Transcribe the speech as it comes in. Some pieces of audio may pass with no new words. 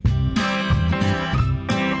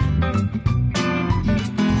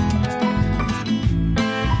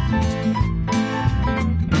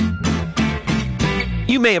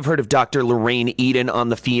may have heard of Dr. Lorraine Eden on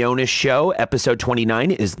the Fiona Show. Episode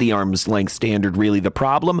 29, Is the Arm's Length Standard Really the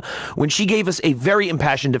Problem? When she gave us a very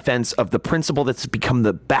impassioned defense of the principle that's become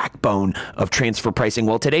the backbone of transfer pricing.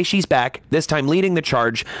 Well, today she's back, this time leading the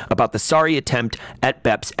charge about the sorry attempt at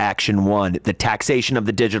BEPS Action One, the taxation of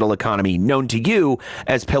the digital economy, known to you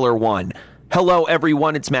as Pillar One. Hello,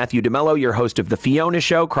 everyone. It's Matthew DeMello, your host of The Fiona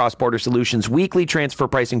Show, Cross-Border Solutions' weekly transfer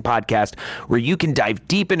pricing podcast, where you can dive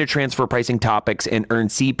deep into transfer pricing topics and earn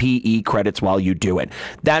CPE credits while you do it.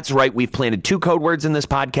 That's right. We've planted 2 code words in this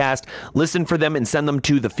podcast. Listen for them and send them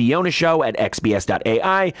to The Fiona Show at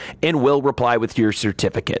xbs.ai, and we'll reply with your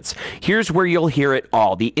certificates. Here's where you'll hear it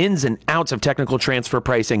all. The ins and outs of technical transfer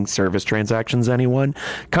pricing, service transactions, anyone?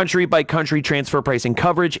 Country by country transfer pricing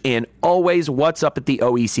coverage, and always what's up at the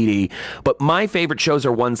OECD. But my favorite shows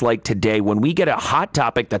are ones like today, when we get a hot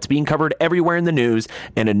topic that's being covered everywhere in the news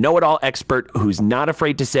and a know-it-all expert who's not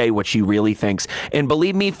afraid to say what she really thinks. And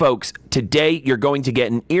believe me, folks, today you're going to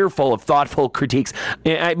get an earful of thoughtful critiques.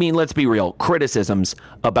 I mean, let's be real, criticisms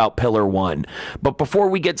about Pillar One. But before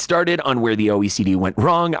we get started on where the OECD went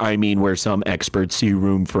wrong, I mean where some experts see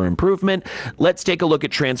room for improvement, let's take a look at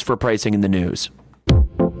transfer pricing in the news.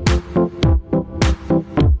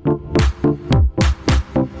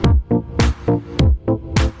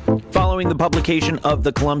 Following the publication of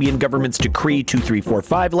the Colombian government's Decree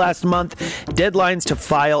 2345 last month, deadlines to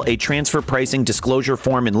file a transfer pricing disclosure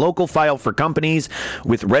form in local file for companies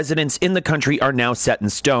with residence in the country are now set in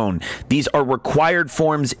stone. These are required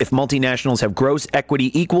forms if multinationals have gross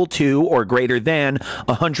equity equal to or greater than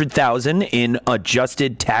 100,000 in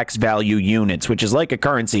adjusted tax value units, which is like a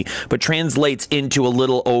currency, but translates into a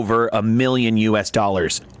little over $1 million US,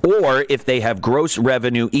 or if they have gross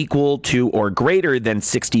revenue equal to or greater than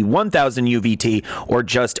 61,000 UVT, or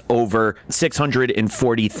just over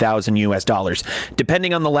 640,000 US dollars.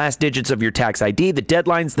 Depending on the last digits of your tax ID, the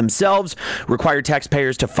deadlines themselves require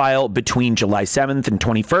taxpayers to file between July 7th and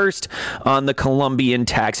 21st on the Colombian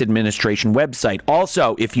Tax Administration website.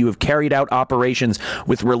 Also, if you have carried out operations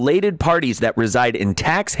with related parties that reside in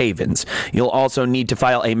tax havens, you'll also need to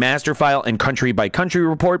file a master file and country-by-country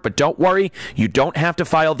report, but don't worry, you don't have to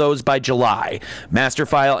file those by July. Master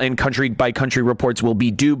file and country-by-country reports will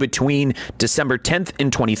be due between December 10th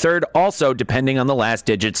and 23rd, also depending on the last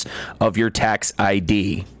digits of your tax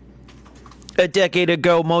ID. A decade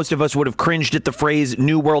ago, most of us would have cringed at the phrase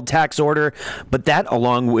New World Tax Order, but that,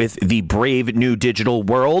 along with the brave new digital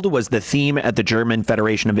world, was the theme at the German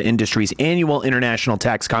Federation of Industry's annual International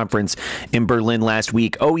Tax Conference in Berlin last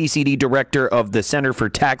week. OECD Director of the Center for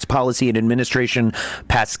Tax Policy and Administration,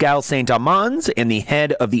 Pascal Saint-Amans, and the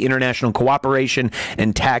head of the International Cooperation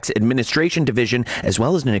and Tax Administration Division, as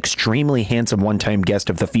well as an extremely handsome one-time guest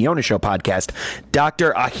of the Fiona Show podcast,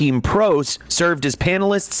 Dr. Achim Prost, served as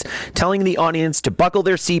panelists, telling the audience to buckle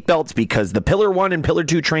their seatbelts because the Pillar 1 and Pillar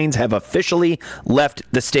 2 trains have officially left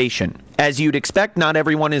the station. As you'd expect, not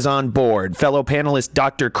everyone is on board. Fellow panelist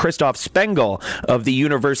Dr. Christoph Spengel of the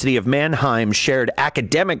University of Mannheim shared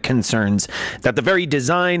academic concerns that the very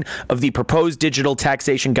design of the proposed digital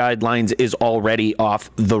taxation guidelines is already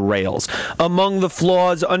off the rails. Among the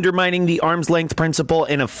flaws, undermining the arm's length principle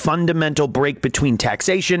and a fundamental break between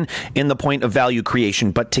taxation and the point of value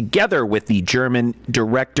creation. But together with the German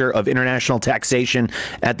Director of International Taxation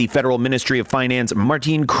at the Federal Ministry of Finance,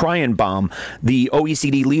 Martin Kreinbaum, the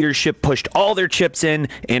OECD leadership pushed all their chips in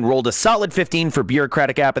and rolled a solid 15 for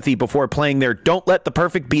bureaucratic apathy before playing their "don't let the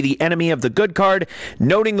perfect be the enemy of the good" card,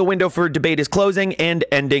 noting the window for debate is closing and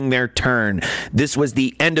ending their turn. This was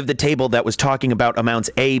the end of the table that was talking about amounts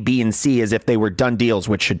A, B, and C as if they were done deals,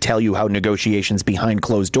 which should tell you how negotiations behind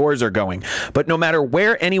closed doors are going. But no matter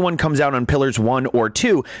where anyone comes out on Pillars 1 or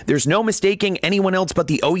 2, there's no mistaking anyone else but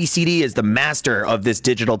the OECD as the master of this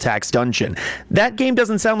digital tax dungeon. That game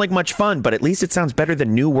doesn't sound like much fun, but at least it sounds better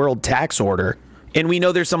than New World Tax Order. And we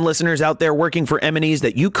know there's some listeners out there working for M&Es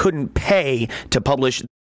that you couldn't pay to publish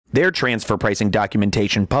their transfer pricing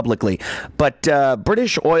documentation publicly. But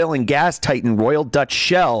British oil and gas titan Royal Dutch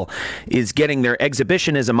Shell is getting their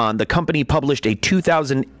exhibitionism on. The company published a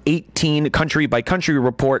 2018 country-by-country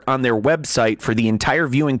report on their website for the entire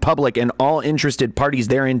viewing public and all interested parties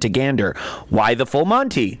therein to gander. Why the full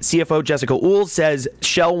Monty? CFO Jessica Uhl says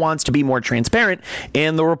Shell wants to be more transparent,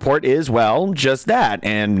 and the report is, well, just that,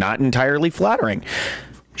 and not entirely flattering.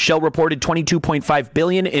 Shell reported $22.5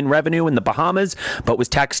 billion in revenue in the Bahamas, but was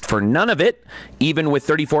taxed for none of it, even with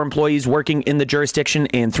 34 employees working in the jurisdiction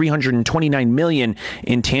and $329 million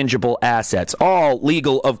in tangible assets. All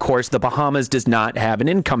legal, of course. The Bahamas does not have an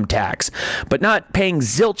income tax, but not paying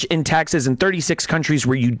zilch in taxes in 36 countries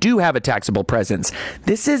where you do have a taxable presence.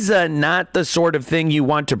 This is not the sort of thing you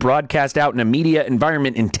want to broadcast out in a media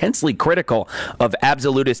environment intensely critical of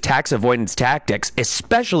absolutist tax avoidance tactics,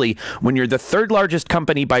 especially when you're the third largest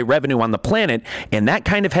company by revenue on the planet, and that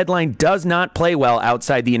kind of headline does not play well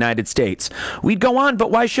outside the United States. We'd go on, but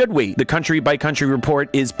why should we? The country by country report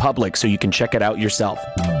is public, so you can check it out yourself.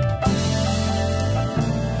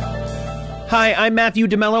 Hi, I'm Matthew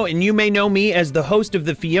DeMello, and you may know me as the host of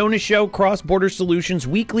the Fiona Show Cross-Border Solutions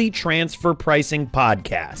weekly transfer pricing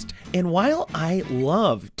podcast. And while I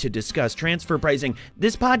love to discuss transfer pricing,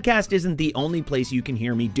 this podcast isn't the only place you can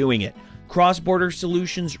hear me doing it. Cross-Border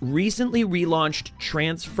Solutions recently relaunched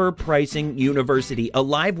Transfer Pricing University, a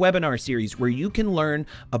live webinar series where you can learn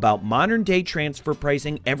about modern-day transfer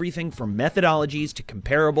pricing, everything from methodologies to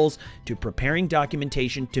comparables to preparing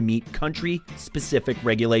documentation to meet country-specific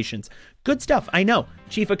regulations. Good stuff, I know.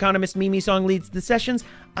 Chief Economist Mimi Song leads the sessions.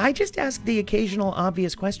 I just ask the occasional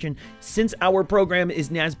obvious question. Since our program is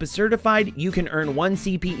NASBA certified, you can earn 1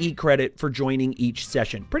 CPE credit for joining each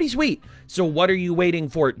session. Pretty sweet. So what are you waiting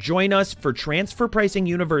for? Join us for Transfer Pricing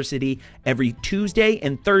University every Tuesday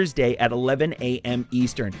and Thursday at 11 a.m.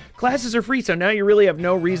 Eastern. Classes are free, so now you really have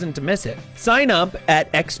no reason to miss it. Sign up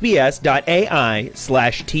at xbs.ai/TPU.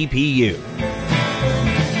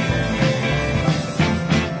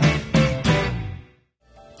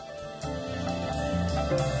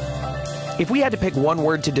 If we had to pick one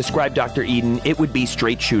word to describe Dr. Eden, it would be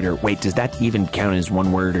straight shooter. Wait, does that even count as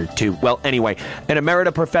one word or two? Well, anyway, an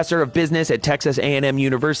emerita professor of business at Texas A&M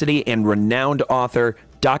University and renowned author,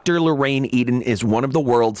 Dr. Lorraine Eden is one of the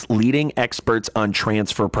world's leading experts on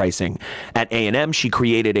transfer pricing. At A&M, she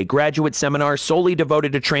created a graduate seminar solely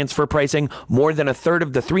devoted to transfer pricing. More than a third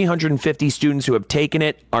of the 350 students who have taken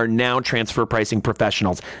it are now transfer pricing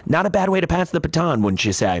professionals. Not a bad way to pass the baton, wouldn't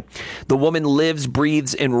you say? The woman lives,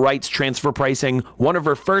 breathes, and writes transfer pricing. One of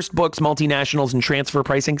her first books, Multinationals and Transfer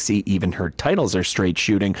Pricing, see, even her titles are straight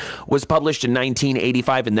shooting, was published in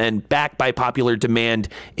 1985 and then back by popular demand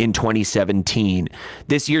in 2017.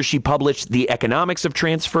 This year, she published The Economics of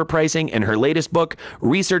Transfer Pricing, and her latest book,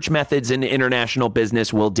 Research Methods in International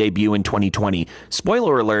Business, will debut in 2020.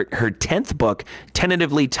 Spoiler alert, her 10th book,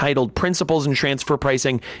 tentatively titled Principles in Transfer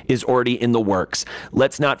Pricing, is already in the works.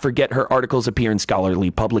 Let's not forget her articles appear in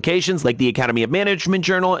scholarly publications like the Academy of Management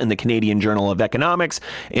Journal and the Canadian Journal of Economics,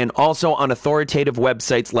 and also on authoritative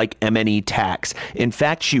websites like MNE Tax. In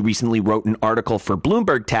fact, she recently wrote an article for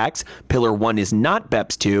Bloomberg Tax. Pillar 1 is not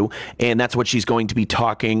BEPS 2, and that's what she's going to be talking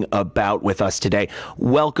about with us today.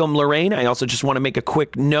 Welcome, Lorraine. I also just want to make a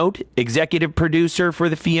quick note. Executive producer for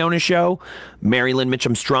the Fiona Show, Marilyn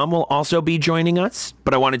Mitchum-Strom, will also be joining us,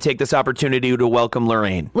 but I want to take this opportunity to welcome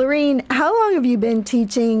Lorraine. Lorraine, how long have you been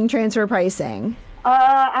teaching transfer pricing?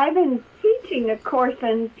 I've been teaching a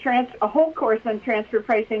whole course on transfer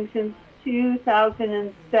pricing since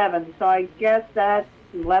 2007, so I guess that's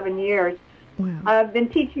 11 years. Wow. I've been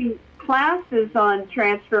teaching classes on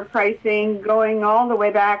transfer pricing going all the way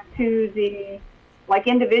back to the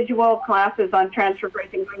individual classes on transfer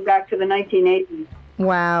pricing going back to the 1980s.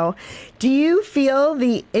 Wow. Do you feel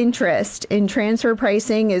the interest in transfer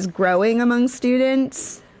pricing is growing among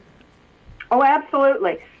students? Oh,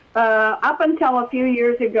 absolutely. Up until a few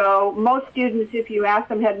years ago, most students, if you asked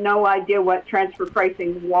them, had no idea what transfer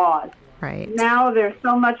pricing was. Right. Now there's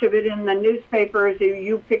so much of it in the newspapers.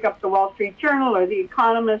 You pick up the Wall Street Journal or The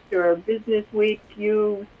Economist or Business Week,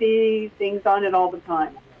 you see things on it all the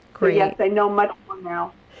time. Great. So yes, they know much more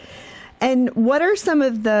now. And what are some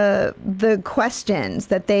of the questions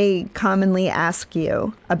that they commonly ask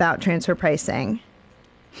you about transfer pricing?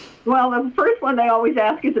 Well, the first one they always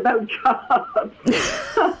ask is about jobs.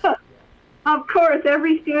 Of course,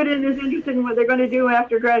 every student is interested in what they're going to do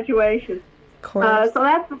after graduation. So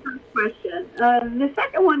that's the first question. The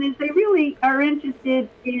second one is they really are interested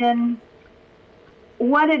in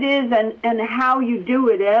what it is and how you do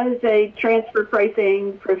it as a transfer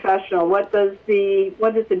pricing professional. What does the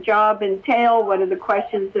job entail? What are the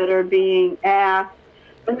questions that are being asked?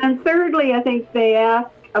 And then thirdly, I think they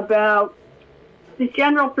ask about the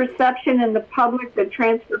general perception in the public that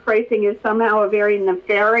transfer pricing is somehow a very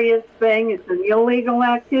nefarious thing. It's an illegal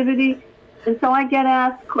activity. And so I get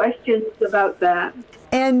asked questions about that.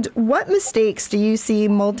 And what mistakes do you see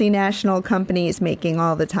multinational companies making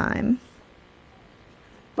all the time?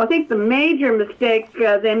 Well, I think the major mistake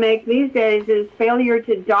they make these days is failure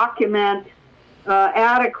to document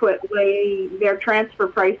adequately their transfer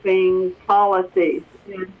pricing policies.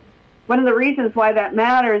 And one of the reasons why that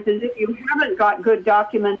matters is if you haven't got good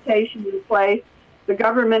documentation in place, the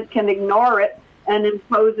government can ignore it and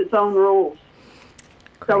impose its own rules.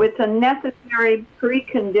 So it's a necessary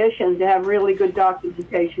precondition to have really good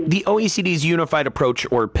documentation. The OECD's unified approach,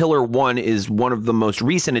 or Pillar 1, is one of the most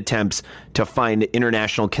recent attempts to find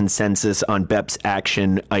international consensus on BEPS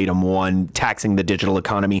Action Item 1, taxing the digital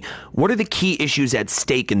economy. What are the key issues at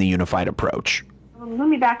stake in the unified approach? Let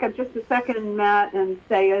me back up just a second, Matt, and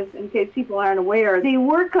say, in case people aren't aware, the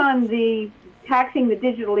work on the taxing the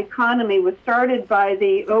digital economy was started by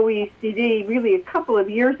the OECD really a couple of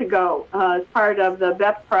years ago as part of the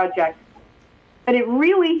BEPS project. But it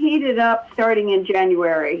really heated up starting in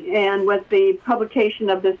January, and with the publication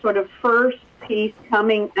of this sort of first piece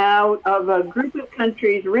coming out of a group of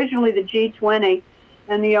countries, originally the G20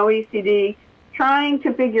 and the OECD, trying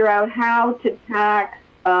to figure out how to tax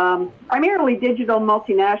primarily digital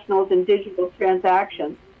multinationals and digital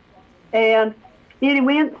transactions. And it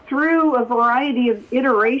went through a variety of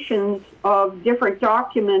iterations of different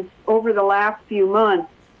documents over the last few months.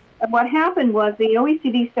 And what happened was the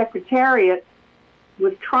OECD Secretariat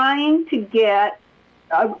was trying to get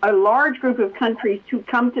a large group of countries to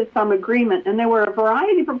come to some agreement. And there were a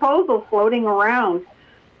variety of proposals floating around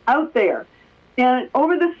out there. And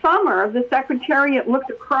over the summer, the Secretariat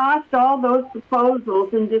looked across all those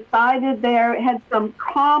proposals and decided there had some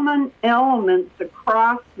common elements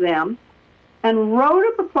across them and wrote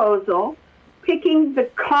a proposal picking the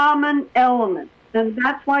common elements. And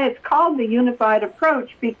that's why it's called the unified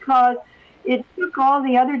approach, because it took all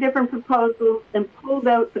the other different proposals and pulled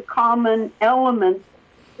out the common elements.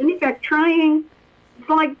 In fact, it's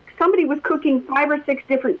like somebody was cooking 5 or 6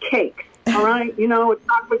 different cakes. All right, you know, a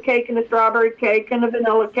chocolate cake and a strawberry cake and a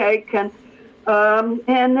vanilla cake, and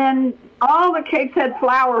then all the cakes had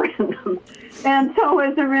flour in them. And so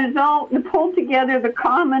as a result, they pulled together the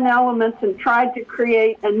common elements and tried to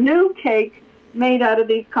create a new cake made out of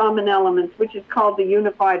these common elements, which is called the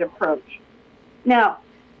unified approach. Now,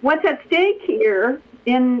 what's at stake here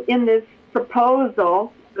in this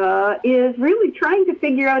proposal is really trying to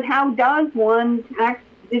figure out how does one tax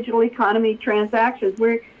digital economy transactions.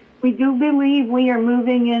 We do believe we are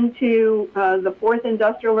moving into the fourth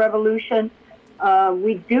industrial revolution.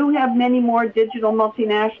 We do have many more digital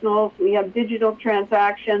multinationals. We have digital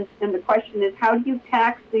transactions. And the question is, how do you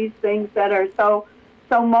tax these things that are so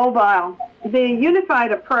mobile? The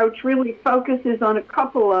unified approach really focuses on a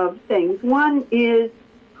couple of things. One is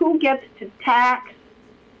who gets to tax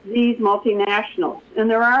these multinationals. And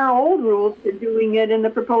there are old rules for doing it, and the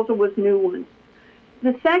proposal was new ones.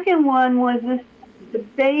 The second one was this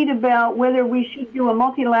debate about whether we should do a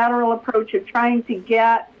multilateral approach of trying to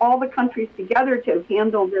get all the countries together to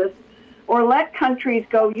handle this, or let countries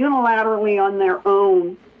go unilaterally on their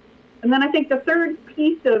own. And then I think the third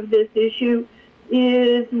piece of this issue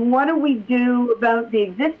is, what do we do about the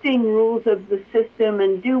existing rules of the system,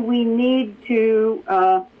 and do we need to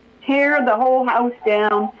tear the whole house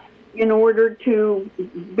down in order to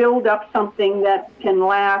build up something that can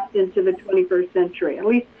last into the 21st century? At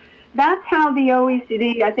least that's how the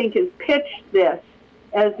OECD, I think, has pitched this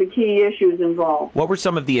as the key issues involved. What were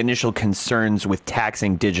some of the initial concerns with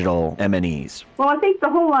taxing digital M&Es? Well, I think the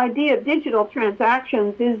whole idea of digital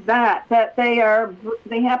transactions is that they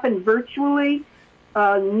happen virtually.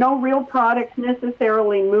 No real products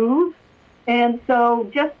necessarily move. And so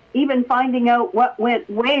just even finding out what went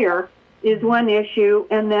where is one issue,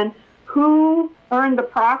 and then who earned the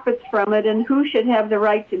profits from it and who should have the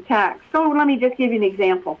right to tax. So let me just give you an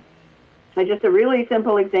example. Just a really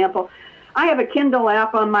simple example. I have a Kindle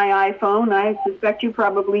app on my iPhone. I suspect you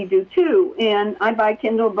probably do too. And I buy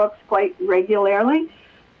Kindle books quite regularly.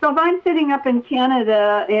 So if I'm sitting up in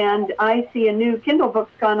Canada and I see a new Kindle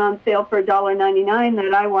book's gone on sale for $1.99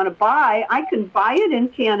 that I want to buy, I can buy it in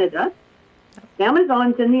Canada.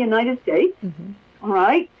 Amazon's in the United States. Mm-hmm. All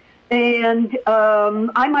right. And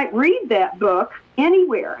I might read that book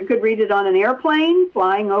anywhere. I could read it on an airplane,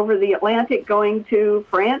 flying over the Atlantic, going to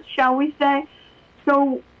France, shall we say.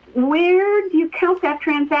 So where do you count that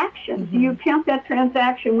transaction? Mm-hmm. Do you count that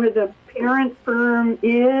transaction where the parent firm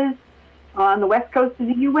is on the west coast of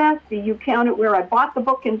the U.S.? Do you count it where I bought the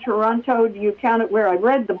book in Toronto? Do you count it where I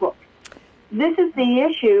read the book? This is the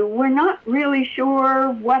issue. We're not really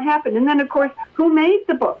sure what happened. And then, of course, who made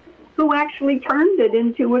the book? Who actually turned it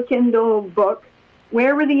into a Kindle book?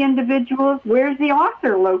 Where were the individuals? Where's the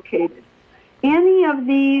author located? Any of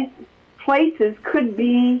these places could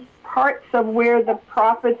be parts of where the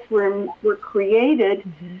profits were created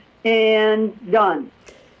and done.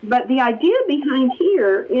 But the idea behind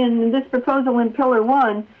here in this proposal in Pillar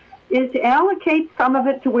 1 is to allocate some of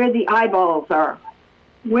it to where the eyeballs are.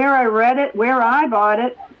 Where I read it, where I bought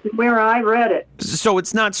it, where I read it. So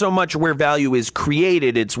it's not so much where value is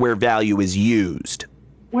created, it's where value is used.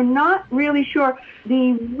 We're not really sure.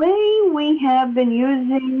 The way we have been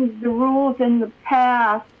using the rules in the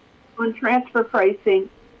past on transfer pricing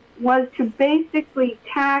was to basically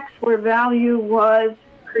tax where value was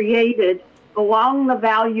created along the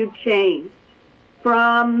value chain,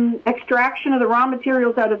 from extraction of the raw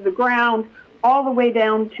materials out of the ground all the way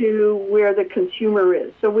down to where the consumer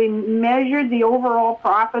is. So we measured the overall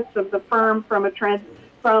profits of the firm from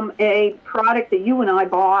a product that you and I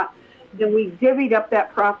bought, then we divvied up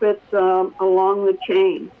that profits along the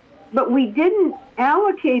chain. But we didn't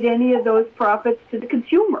allocate any of those profits to the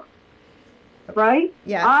consumer, right?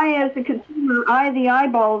 Yeah. I, as a consumer, the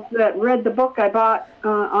eyeballs that read the book I bought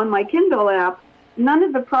on my Kindle app, none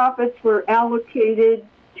of the profits were allocated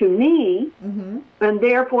to me, and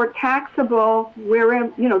therefore taxable where,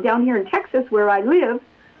 down here in Texas where I live,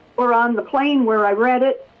 or on the plane where I read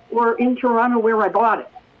it, or in Toronto where I bought it.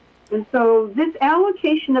 And so this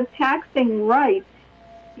allocation of taxing rights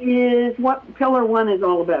is what Pillar 1 is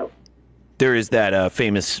all about. There is that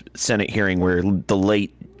famous Senate hearing where the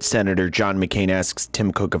late Senator John McCain asks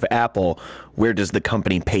Tim Cook of Apple, where does the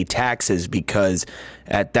company pay taxes? Because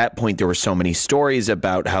at that point, there were so many stories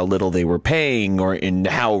about how little they were paying or in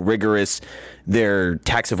how rigorous their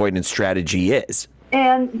tax avoidance strategy is.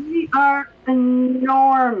 And they are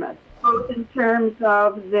enormous, both in terms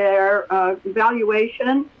of their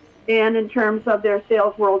valuation and in terms of their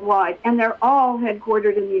sales worldwide. And they're all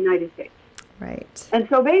headquartered in the United States. Right. And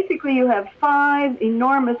so basically you have 5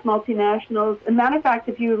 enormous multinationals. As a matter of fact,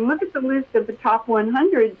 if you look at the list of the top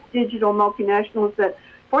 100 digital multinationals that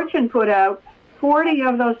Fortune put out, 40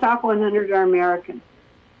 of those top 100 are American.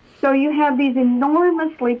 So you have these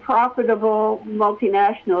enormously profitable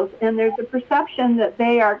multinationals, and there's a perception that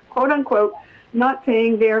they are, quote unquote, not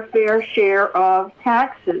paying their fair share of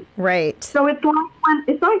taxes. Right. So it's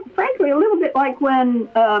like frankly, a little bit like when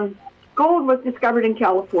gold was discovered in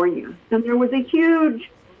California, and there was a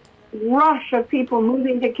huge rush of people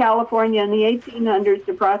moving to California in the 1800s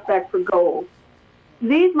to prospect for gold.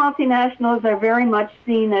 These multinationals are very much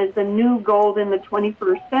seen as the new gold in the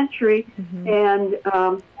 21st century, and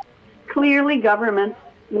clearly governments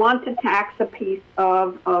want to tax a piece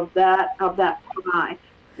of that pie.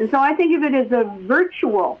 And so I think of it as a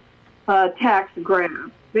virtual tax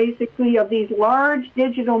grab, basically, of these large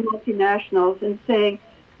digital multinationals, and saying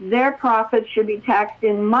their profits should be taxed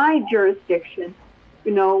in my jurisdiction,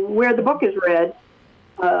 where the book is read,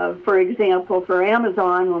 for example, for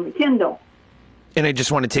Amazon on the Kindle. And I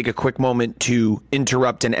just want to take a quick moment to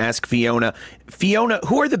interrupt and ask Fiona. Fiona,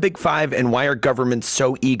 who are the Big Five and why are governments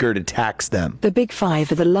so eager to tax them? The Big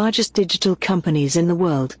Five are the largest digital companies in the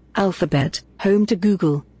world: Alphabet, home to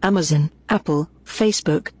Google, Amazon, Apple,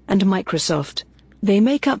 Facebook, and Microsoft. They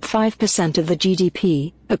make up 5% of the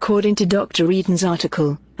GDP, according to Dr. Eden's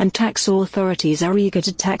article, and tax authorities are eager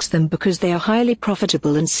to tax them because they are highly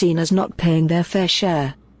profitable and seen as not paying their fair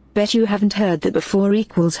share. Bet you haven't heard that before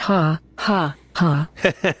equals ha, ha, ha.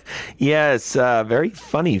 Yes, very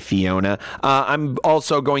funny, Fiona. I'm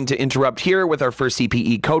also going to interrupt here with our first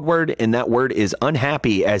CPE code word, and that word is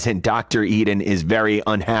unhappy, as in Dr. Eden is very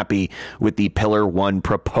unhappy with the Pillar 1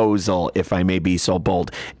 proposal, if I may be so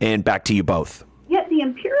bold. And back to you both. Yet the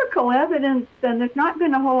empirical evidence, and there's not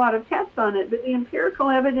been a whole lot of tests on it, but the empirical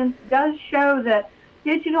evidence does show that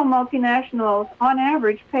digital multinationals, on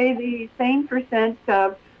average, pay the same percent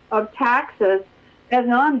of taxes as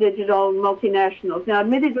non-digital multinationals. Now,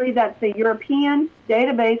 admittedly, that's the European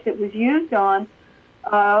database it was used on,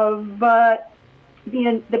 but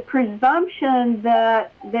the presumption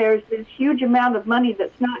that there's this huge amount of money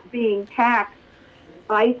that's not being taxed,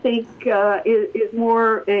 I think, is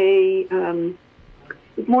more a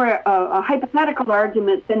hypothetical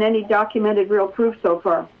argument than any documented real proof so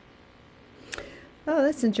far. Oh,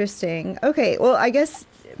 that's interesting. Okay, well, I guess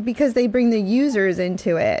because they bring the users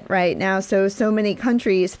into it right now, so many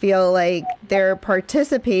countries feel like they're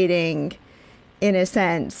participating in a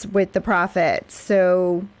sense with the profits,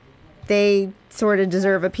 so they sort of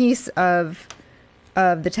deserve a piece of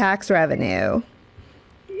the tax revenue.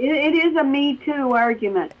 It is a Me Too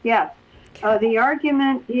argument, yes. The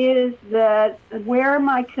argument is that where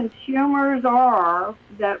my consumers are,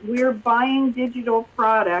 that we're buying digital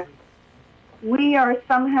products, we are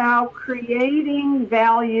somehow creating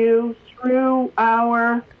value through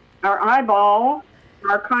our eyeballs,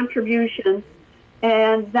 our contributions,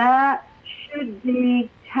 and that should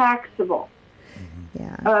be taxable.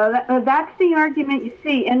 That's the argument you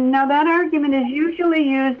see. And now that argument is usually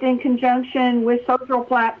used in conjunction with social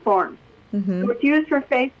platforms. So it's used for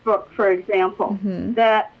Facebook, for example,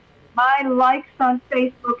 that my likes on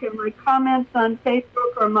Facebook and my comments on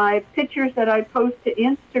Facebook or my pictures that I post to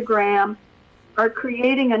Instagram are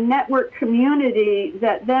creating a network community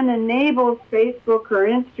that then enables Facebook or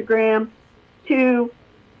Instagram to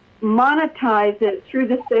monetize it through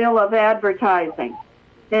the sale of advertising.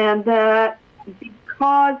 And that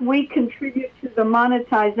because we contribute to the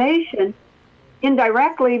monetization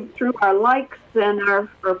indirectly through our likes and our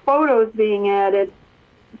photos being added,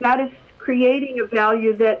 that is creating a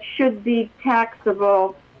value that should be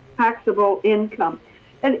taxable income.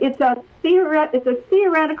 And it's a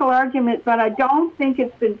theoretical argument, but I don't think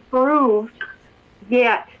it's been proved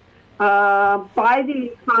yet by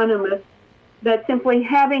the economists that simply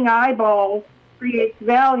having eyeballs creates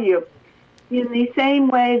value. In the same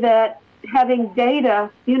way that having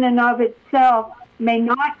data in and of itself may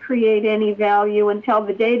not create any value until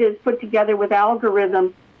the data is put together with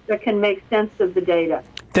algorithms that can make sense of the data.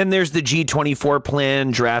 Then there's the G24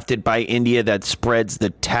 plan drafted by India that spreads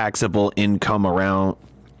the taxable income around.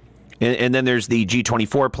 And then there's the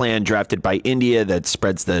G24 plan drafted by India that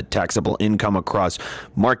spreads the taxable income across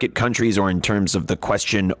market countries, or in terms of the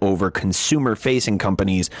question over consumer-facing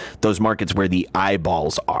companies, those markets where the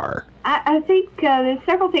eyeballs are. I think there's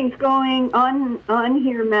several things going on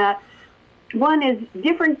here, Matt. One is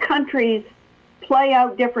different countries play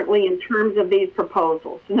out differently in terms of these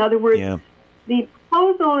proposals. In other words, the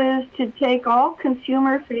proposal is to take all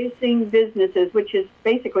consumer-facing businesses, which is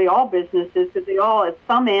basically all businesses, because they all at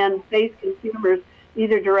some end face consumers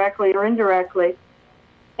either directly or indirectly,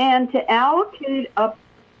 and to allocate a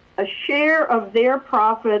share of their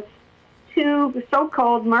profits to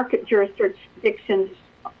so-called market jurisdictions.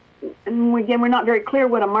 And again, we're not very clear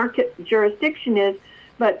what a market jurisdiction is,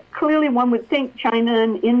 but clearly one would think China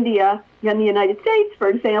and India and the United States, for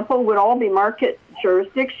example, would all be market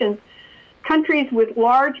jurisdictions. Countries with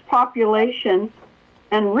large populations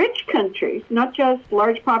and rich countries, not just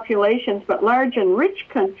large populations, but large and rich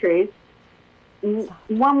countries,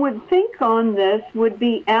 one would think on this would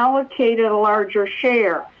be allocated a larger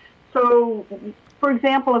share. So, for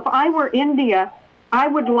example, if I were India, I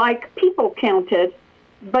would like people counted,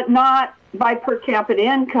 but not by per capita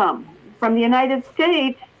income. From the United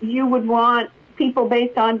States, you would want people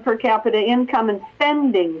based on per capita income and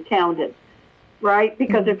spending counted, right?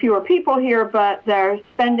 Because there are fewer people here, but their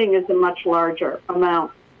spending is a much larger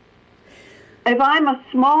amount. If I'm a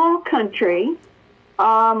small country,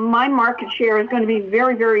 my market share is going to be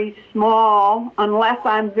very, very small, unless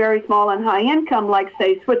I'm very small and high income, like,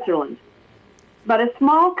 say, Switzerland. But a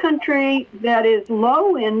small country that is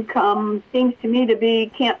low income seems to me to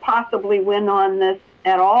be, can't possibly win on this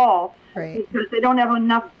at all. Right. Because they don't have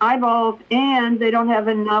enough eyeballs and they don't have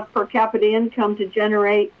enough per capita income to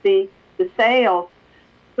generate the sales.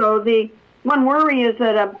 So the one worry is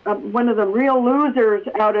that one of the real losers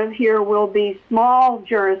out of here will be small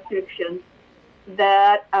jurisdictions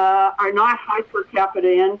that are not high per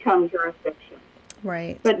capita income jurisdictions.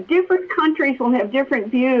 Right. But different countries will have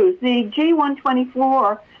different views. The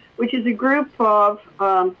G124, which is a group of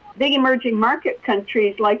big emerging market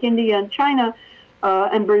countries like India and China,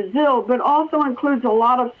 and Brazil, but also includes a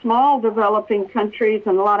lot of small developing countries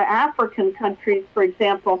and a lot of African countries, for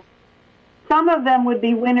example. Some of them would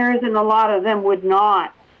be winners and a lot of them would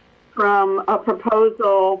not from a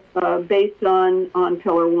proposal based on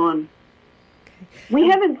Pillar 1. Okay. We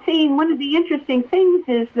haven't seen, one of the interesting things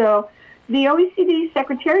is, though, the OECD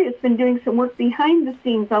Secretariat's been doing some work behind the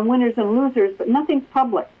scenes on winners and losers, but nothing's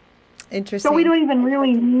public. Interesting. So we don't even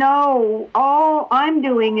really know. All I'm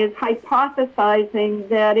doing is hypothesizing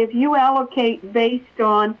that if you allocate based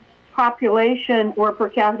on population or per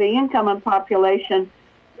capita income and population,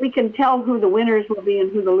 we can tell who the winners will be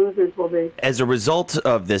and who the losers will be. As a result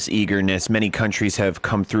of this eagerness, many countries have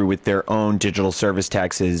come through with their own digital service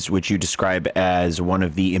taxes, which you describe as one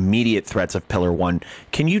of the immediate threats of Pillar 1.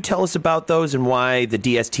 Can you tell us about those and why the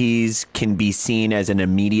DSTs can be seen as an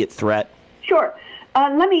immediate threat? Sure.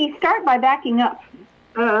 Let me start by backing up.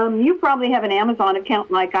 You probably have an Amazon account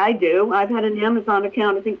like I do. I've had an Amazon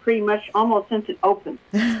account, I think, pretty much almost since it opened.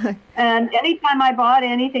 And anytime I bought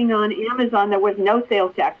anything on Amazon, there was no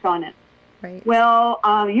sales tax on it. Right. Well,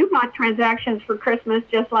 you bought transactions for Christmas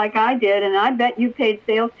just like I did, and I bet you paid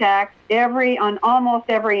sales tax on almost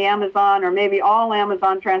every Amazon or maybe all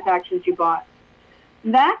Amazon transactions you bought.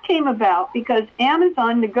 That came about because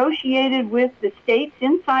Amazon negotiated with the states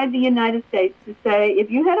inside the United States to say if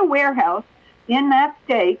you had a warehouse in that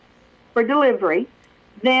state for delivery,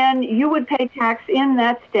 then you would pay tax in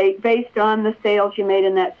that state based on the sales you made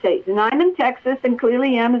in that state. And I'm in Texas, and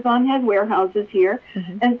clearly Amazon has warehouses here.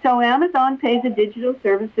 And so Amazon pays a digital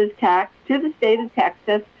services tax to the state of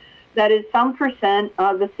Texas that is some percent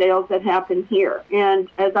of the sales that happen here. And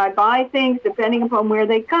as I buy things, depending upon where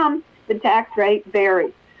they come, the tax rate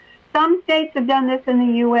varies. Some states have done this in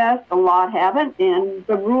the U.S., a lot haven't, and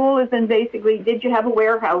the rule has been basically, did you have a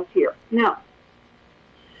warehouse here? No.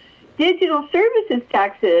 Digital services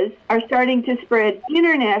taxes are starting to spread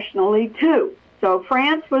internationally, too. So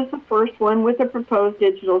France was the first one with a proposed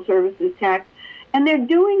digital services tax, and they're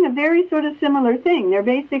doing a very sort of similar thing. They're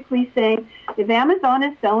basically saying, if Amazon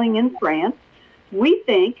is selling in France, we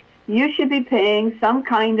think you should be paying some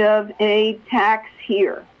kind of a tax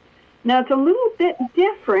here. Now, it's a little bit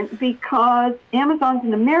different because Amazon's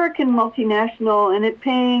an American multinational, and it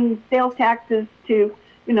paying sales taxes to,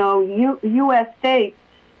 U.S. states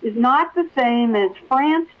is not the same as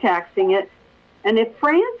France taxing it. And if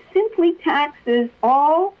France simply taxes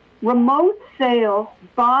all remote sales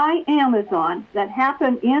by Amazon that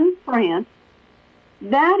happen in France,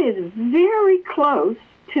 that is very close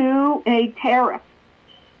to a tariff.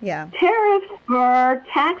 Yeah. Tariffs are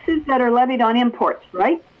taxes that are levied on imports,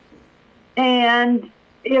 right? And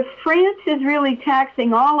if France is really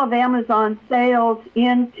taxing all of Amazon's sales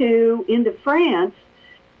into France,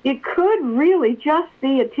 it could really just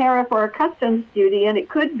be a tariff or a customs duty, and it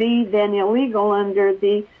could be then illegal under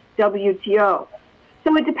the WTO.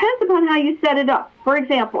 So it depends upon how you set it up. For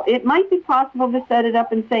example, it might be possible to set it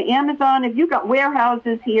up and say, Amazon, if you've got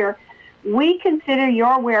warehouses here, we consider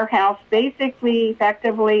your warehouse basically,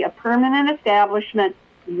 effectively, a permanent establishment.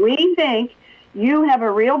 We think you have a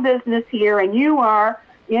real business here, and you are,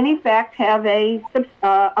 in effect, have a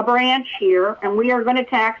branch here, and we are going to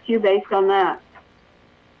tax you based on that.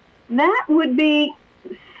 That would be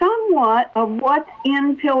somewhat of what's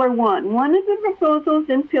in Pillar 1. One of the proposals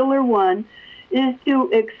in Pillar 1 is to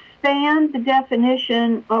expand the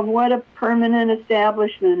definition of what a permanent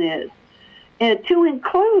establishment is, and to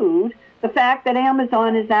include the fact that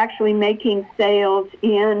Amazon is actually making sales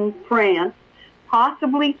in France,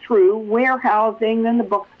 possibly through warehousing, then the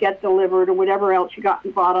books get delivered or whatever else you got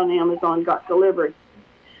and bought on Amazon got delivered,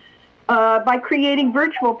 by creating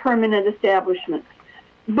virtual permanent establishments.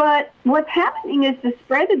 But what's happening is the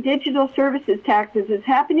spread of digital services taxes is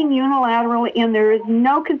happening unilaterally, and there is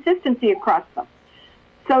no consistency across them.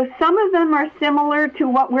 So some of them are similar to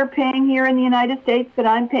what we're paying here in the United States that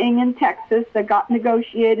I'm paying in Texas that got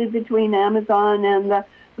negotiated between Amazon and the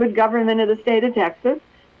good government of the state of Texas.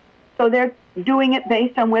 So they're doing it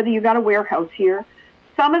based on whether you got a warehouse here.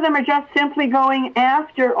 Some of them are just simply going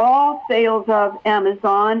after all sales of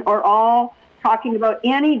Amazon or all talking about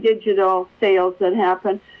any digital sales that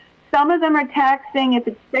happen. Some of them are taxing, if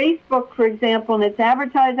it's Facebook, for example, and it's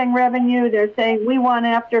advertising revenue, they're saying we want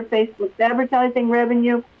after Facebook's advertising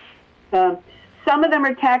revenue. Some of them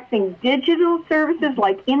are taxing digital services,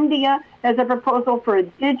 like India has a proposal for a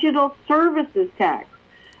digital services tax.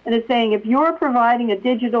 And it's saying if you're providing a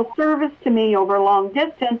digital service to me over a long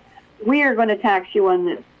distance, we are going to tax you on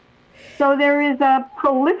this. So there is a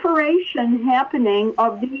proliferation happening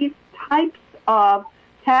of these types of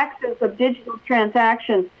taxes of digital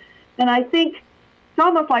transactions. And I think it's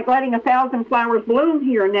almost like letting 1,000 flowers bloom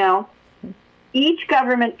here now. Each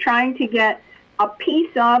government trying to get a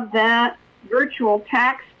piece of that virtual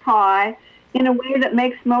tax pie in a way that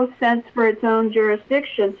makes most sense for its own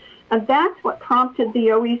jurisdiction. And that's what prompted the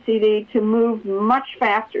OECD to move much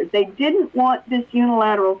faster. They didn't want this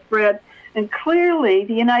unilateral spread. And clearly,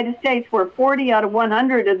 the United States, where 40 out of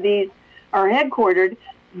 100 of these are headquartered,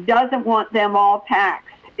 doesn't want them all taxed.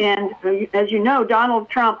 And as you know, Donald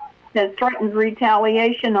Trump has threatened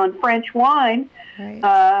retaliation on French wine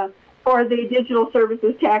for the digital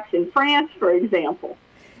services tax in France, for example.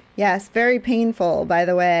 Yes, very painful, by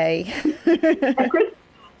the way.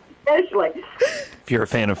 Especially. If you're a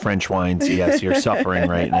fan of French wines, yes, you're suffering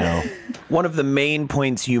right now. One of the main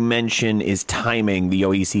points you mention is timing. The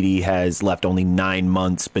OECD has left only 9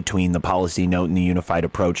 months between the policy note and the unified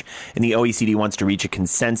approach, and the OECD wants to reach a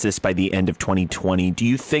consensus by the end of 2020. Do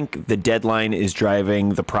you think the deadline is driving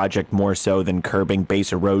the project more so than curbing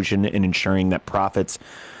base erosion and ensuring that profits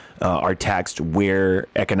are taxed where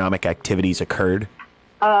economic activities occurred?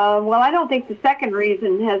 Well, I don't think the second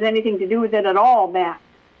reason has anything to do with it at all, Matt,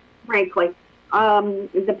 frankly.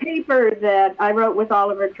 The paper that I wrote with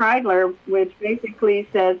Oliver Treidler, which basically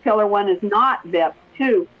says Pillar 1 is not BEPS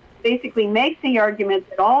 2, basically makes the argument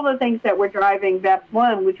that all the things that were driving BEPS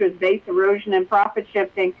 1, which was base erosion and profit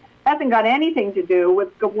shifting, hasn't got anything to do with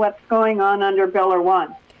what's going on under Pillar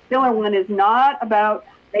 1. Pillar 1 is not about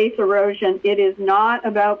base erosion. It is not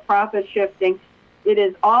about profit shifting. It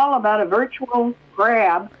is all about a virtual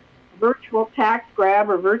grab, virtual tax grab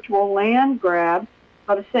or virtual land grab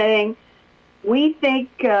of saying, we think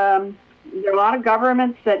there are a lot of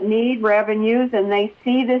governments that need revenues, and they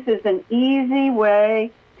see this as an easy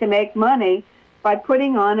way to make money by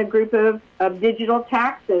putting on a group of digital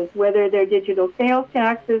taxes, whether they're digital sales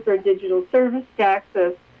taxes or digital service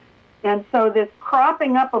taxes. And so this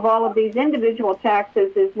cropping up of all of these individual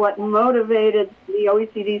taxes is what motivated the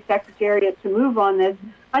OECD Secretariat to move on this.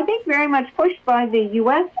 I think very much pushed by the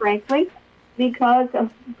U.S., frankly, because, as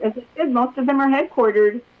I said, most of them are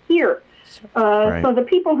headquartered here. Right. So the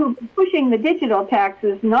people who are pushing the digital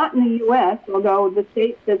taxes, not in the U.S., although the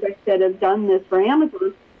states, as I said, have done this for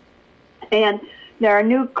Amazon, and there are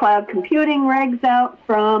new cloud computing regs out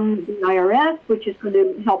from the IRS, which is going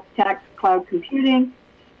to help tax cloud computing.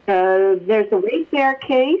 There's a Wayfair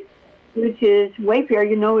case, which is Wayfair,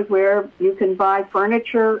 you know, is where you can buy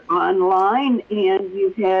furniture online, and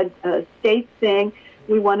you've had states saying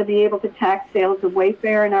we want to be able to tax sales of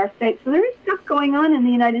Wayfair in our state. So there is stuff going on in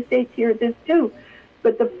the United States here at this too.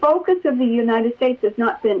 But the focus of the United States has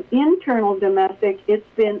not been internal domestic. It's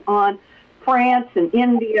been on France and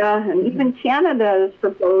India, and even Canada has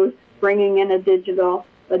proposed bringing in a digital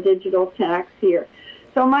tax here.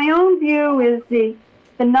 So my own view is the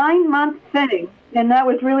 9-month thing, and that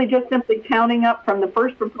was really just simply counting up from the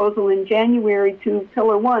first proposal in January to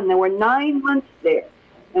Pillar 1. There were 9 months there,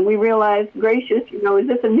 and we realized, gracious, you know, is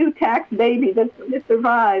this a new tax baby that's going to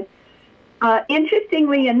survive?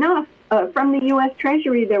 Interestingly enough, from the U.S.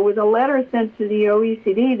 Treasury, there was a letter sent to the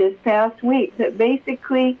OECD this past week that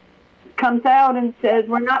basically comes out and says,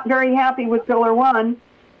 we're not very happy with Pillar 1,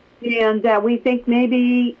 and we think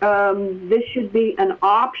maybe this should be an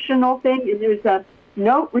optional thing. And there's a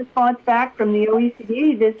note response back from the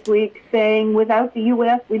OECD this week saying, without the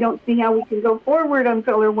U.S., we don't see how we can go forward on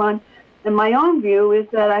Pillar 1. And my own view is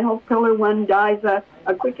that I hope Pillar 1 dies a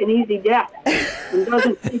quick and easy death and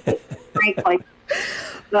doesn't keep it, frankly.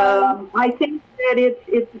 I think that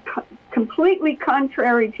it's completely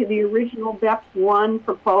contrary to the original BEPS 1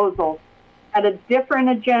 proposal. Had a different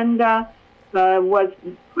agenda, was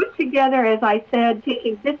put together, as I said,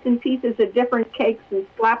 taking bits and pieces of different cakes and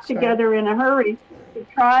slapped together in a hurry to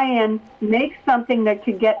try and make something that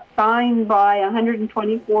could get signed by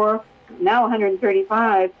 124, now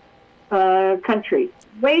 135 countries.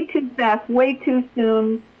 Way too fast, way too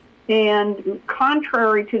soon, and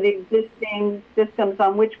contrary to the existing systems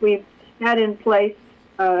on which we've had in place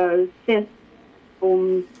since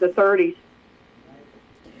the 30s.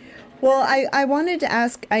 Well, I wanted to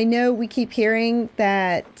ask, I know we keep hearing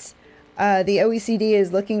that the OECD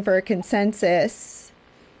is looking for a consensus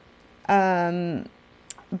by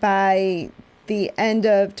the end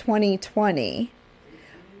of 2020.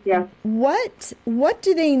 Yeah. What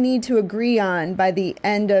do they need to agree on by the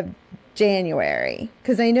end of January?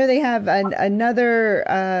 Because I know they have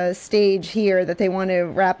another stage here that they want to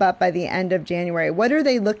wrap up by the end of January. What are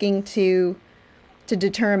they looking to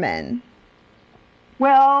determine?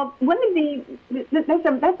 Well,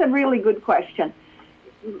 that's a really good question.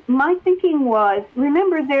 My thinking was,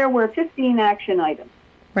 remember there were 15 action items.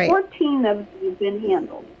 Right. 14 of them have been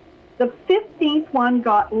handled. The 15th one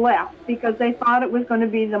got left because they thought it was going to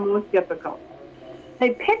be the most difficult.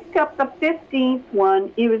 They picked up the 15th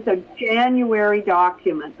one. It was a January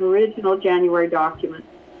document, original January document.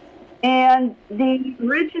 And the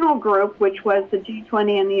original group, which was the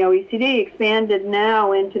G20 and the OECD, expanded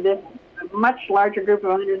now into this much larger group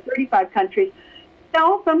of 135 countries,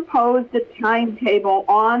 self-imposed a timetable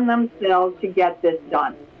on themselves to get this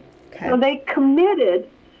done. Okay. So they committed.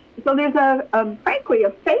 So there's frankly,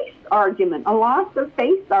 a face argument, a loss of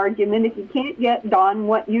face argument if you can't get done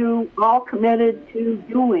what you all committed to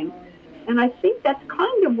doing. And I think that's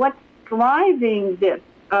kind of what's driving this.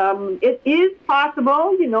 It is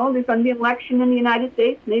possible, you know, there's going to be an election in the United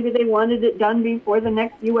States. Maybe they wanted it done before the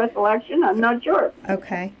next U.S. election. I'm not sure.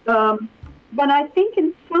 Okay. But I think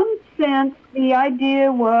in some sense, the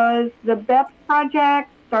idea was the BEPS project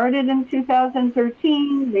started in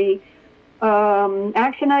 2013. The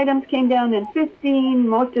action items came down in 15.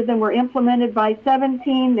 Most of them were implemented by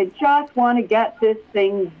 17. They just want to get this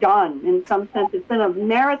thing done. In some sense, it's been a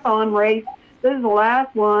marathon race. This is the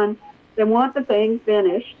last one. They want the thing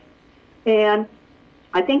finished. And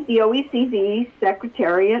I think the OECD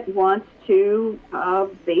Secretariat wants to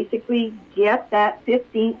basically get that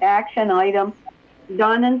 15th action item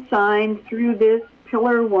done and signed through this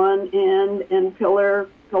Pillar 1 and Pillar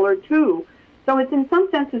 2. So it's in some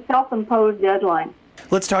sense a self-imposed deadline.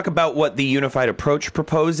 Let's talk about what the unified approach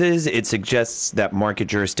proposes. It suggests that market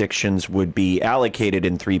jurisdictions would be allocated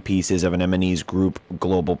in three pieces of an M&E's group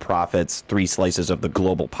global profits, three slices of the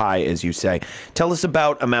global pie, as you say. Tell us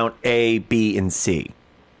about amount A, B, and C.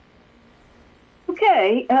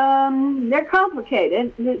 Okay, they're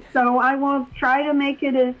complicated, so I will try to make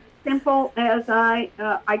it as simple as I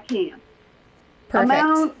can. Perfect.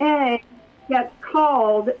 Amount A gets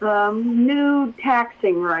called new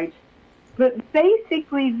taxing rights. But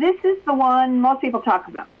basically, this is the one most people talk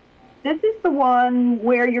about. This is the one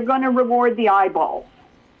where you're going to reward the eyeballs.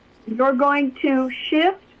 You're going to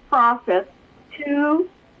shift profits to,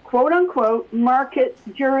 quote-unquote, market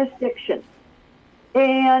jurisdiction.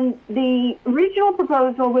 And the original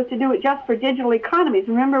proposal was to do it just for digital economies.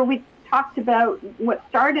 Remember, we talked about what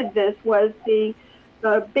started this was the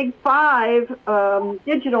big five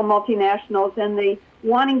digital multinationals and the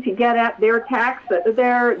wanting to get at their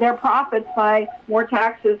their profits by more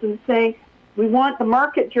taxes and say, we want the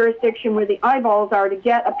market jurisdiction where the eyeballs are to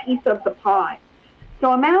get a piece of the pie.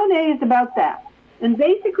 So amount A is about that. And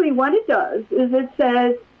basically what it does is it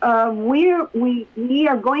says, we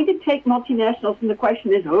are going to take multinationals, and the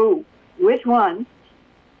question is who, which one?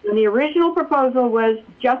 And the original proposal was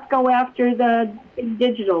just go after the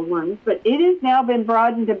digital ones, but it has now been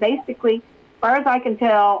broadened to basically, as far as I can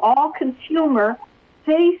tell, all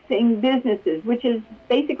consumer-facing businesses, which is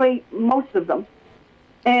basically most of them.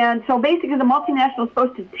 And so basically the multinational is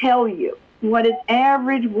supposed to tell you what its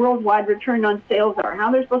average worldwide return on sales are. How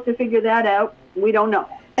they're supposed to figure that out, we don't know.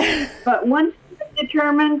 But once it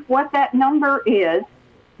determines what that number is,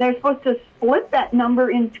 they're supposed to split that number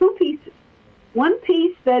in two pieces. One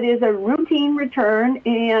piece that is a routine return,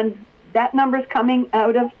 and that number's coming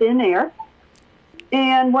out of thin air.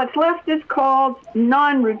 And what's left is called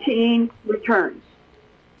non-routine returns.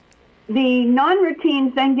 The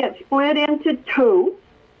non-routines then get split into two,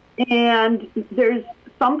 and there's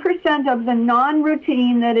some percent of the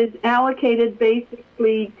non-routine that is allocated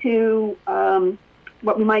basically to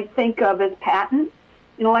what we might think of as patents,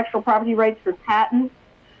 intellectual property rights for patents.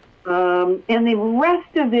 And the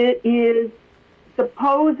rest of it is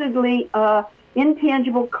supposedly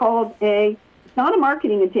intangible called it's not a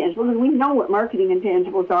marketing intangible, because we know what marketing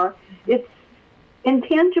intangibles are. It's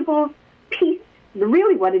intangible piece.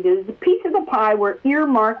 Really what it is a piece of the pie we're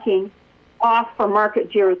earmarking off for market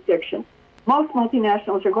jurisdiction. Most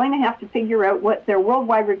multinationals are going to have to figure out what their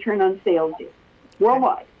worldwide return on sales is.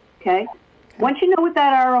 Worldwide, okay? Once you know what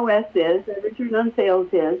that ROS is, the return on sales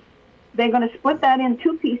is, they're going to split that in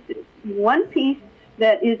two pieces. One piece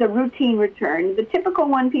that is a routine return. The typical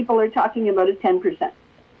one people are talking about is 10%. Okay.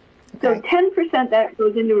 So 10% that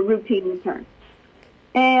goes into a routine return.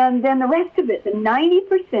 And then the rest of it, the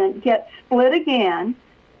 90%, gets split again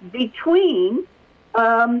between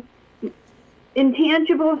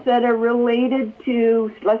intangibles that are related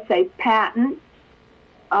to, let's say, patents,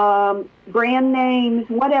 brand names,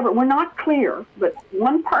 whatever. We're not clear, but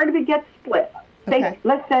one part of it gets split. Okay.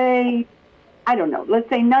 Let's say, I don't know, let's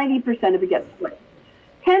say 90% of it gets split.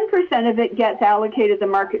 10% of it gets allocated to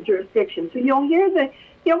market jurisdiction. So you'll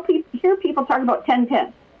hear people talk about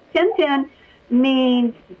 10-10. 10-10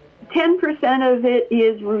 means 10% of it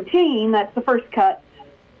is routine, that's the first cut,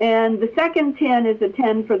 and the second 10 is a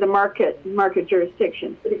 10 for the market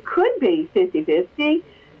jurisdiction. But it could be 50-50,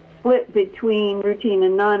 split between routine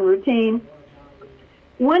and non-routine.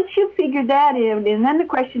 Once you figure that in, and then the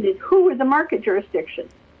question is, who are the market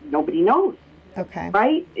jurisdictions? Nobody knows. Okay.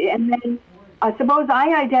 Right? And then suppose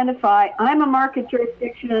I identify, I'm a market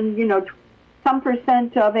jurisdiction, some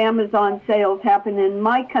percent of Amazon sales happen in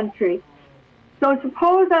my country. So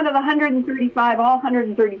suppose out of the 135, all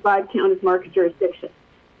 135 count as market jurisdiction.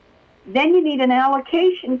 Then you need an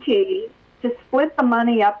allocation key to split the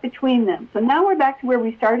money up between them. So now we're back to where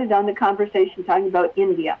we started on the conversation talking about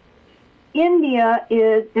India. India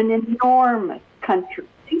is an enormous country.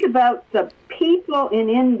 Think about the people in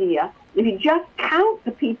India. If you just count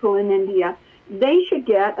the people in India, they should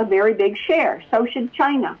get a very big share. So should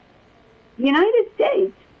China. The United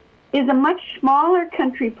States is a much smaller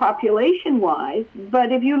country population-wise,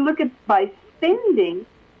 but if you look at by spending,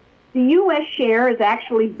 the U.S. share is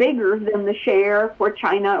actually bigger than the share for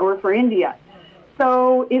China or for India.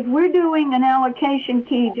 So if we're doing an allocation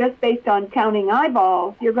key just based on counting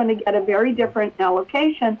eyeballs, you're going to get a very different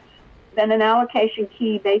allocation than an allocation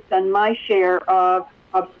key based on my share of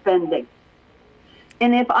spending.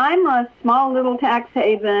 And if I'm a small little tax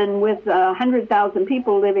haven with 100,000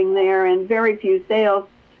 people living there and very few sales,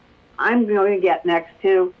 I'm going to get next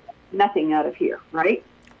to nothing out of here, right?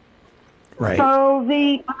 Right. So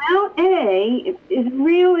the amount A is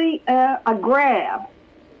really a grab.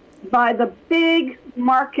 by the big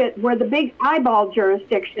market, where the big eyeball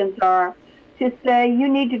jurisdictions are, to say you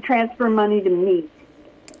need to transfer money to me.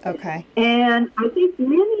 Okay. And I think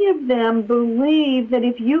many of them believe that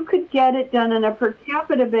if you could get it done on a per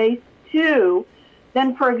capita base too,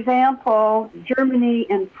 then, for example, Germany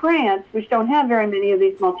and France, which don't have very many of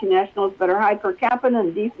these multinationals but are high per capita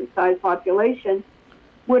and decent-sized population,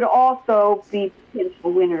 would also be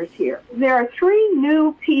potential winners here. There are three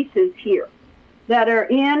new pieces here that are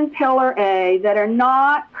in Pillar A that are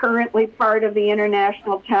not currently part of the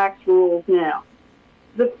international tax rules now.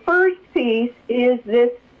 The first piece is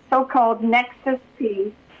this so-called nexus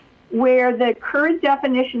piece, where the current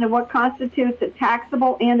definition of what constitutes a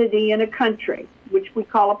taxable entity in a country, which we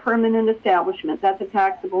call a permanent establishment, that's a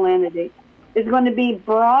taxable entity, is going to be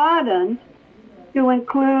broadened to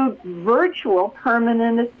include virtual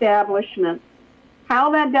permanent establishments.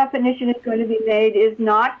 How that definition is going to be made is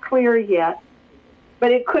not clear yet,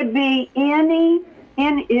 but it could be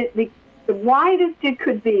the widest it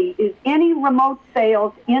could be is any remote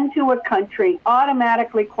sales into a country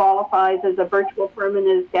automatically qualifies as a virtual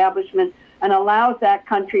permanent establishment and allows that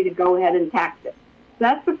country to go ahead and tax it.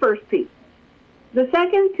 That's the first piece. The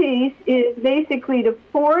second piece is basically to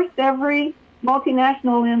force every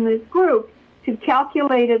multinational in this group to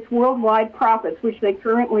calculate its worldwide profits, which they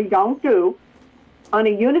currently don't do, on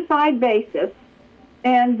a unified basis,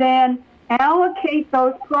 and then allocate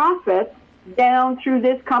those profits down through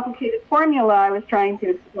this complicated formula I was trying to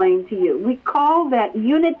explain to you. We call that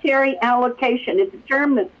unitary allocation. It's a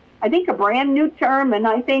term that's, I think, a brand new term, and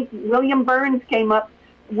I think William Burns came up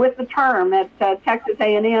with the term at Texas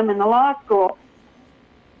A&M in the law school.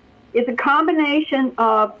 It's a combination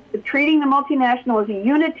of treating the multinational as a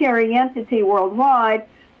unitary entity worldwide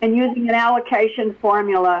and using an allocation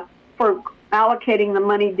formula for allocating the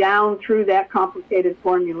money down through that complicated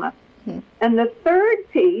formula. And the third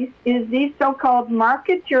piece is these so-called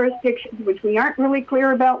market jurisdictions, which we aren't really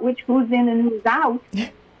clear about who's in and who's out,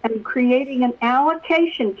 and creating an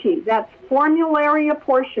allocation key. That's formulary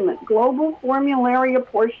apportionment, global formulary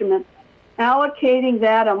apportionment, allocating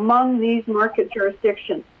that among these market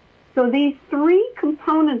jurisdictions. So these three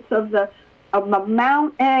components of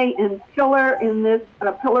Mount A and Pillar in this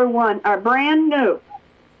Pillar 1 are brand new.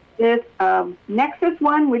 This Nexus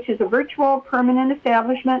 1, which is a virtual permanent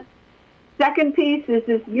establishment. Second piece is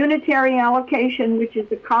this unitary allocation, which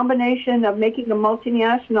is a combination of making a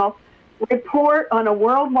multinational report on a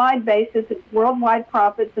worldwide basis, its worldwide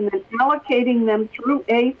profits, and then allocating them through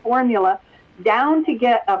a formula down to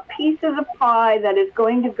get a piece of the pie that is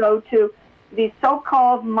going to go to these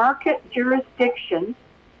so-called market jurisdictions,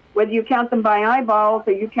 whether you count them by eyeballs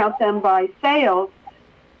or you count them by sales,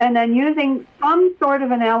 and then using some sort of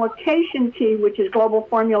an allocation key, which is global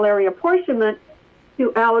formulary apportionment,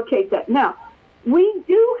 to allocate that. Now, we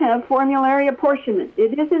do have formulary apportionment.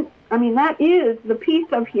 It isn't, that is the piece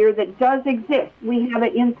of here that does exist. We have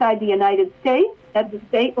it inside the United States at the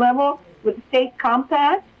state level with the state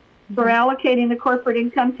compact for allocating the corporate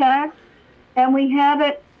income tax, and we have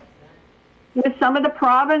it with some of the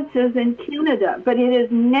provinces in Canada, but it has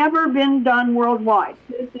never been done worldwide.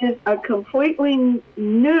 This is a completely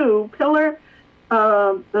new pillar.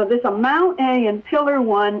 This Amount A and Pillar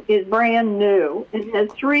 1 is brand new. It has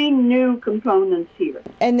three new components here.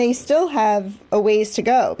 And they still have a ways to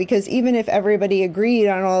go, because even if everybody agreed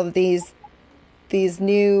on all of these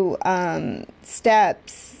new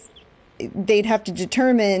steps, they'd have to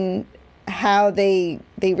determine how they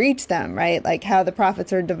reach them, right? Like how the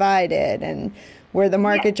profits are divided and where the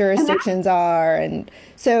market jurisdictions are. And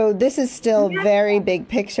so this is still very big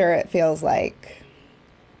picture, it feels like.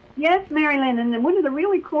 Yes, Mary Lynn, and one of the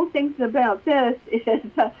really cool things about this is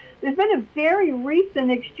there's been a very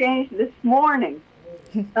recent exchange this morning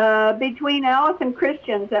between Allison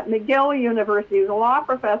Christians at McGill University, who's a law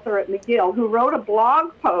professor at McGill, who wrote a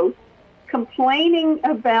blog post complaining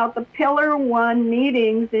about the Pillar 1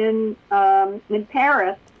 meetings in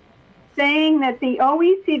Paris, saying that the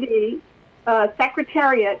OECD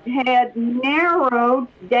Secretariat had narrowed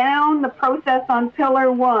down the process on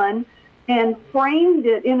Pillar 1 and framed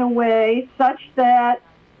it in a way such that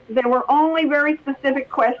there were only very specific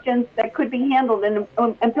questions that could be handled.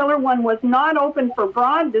 And Pillar 1 was not open for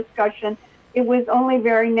broad discussion. It was only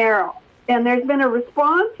very narrow. And there's been a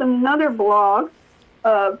response in another blog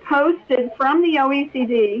posted from the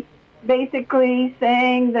OECD basically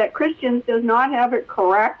saying that Christians does not have it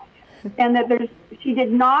correct and that she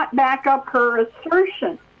did not back up her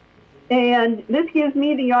assertion. And this gives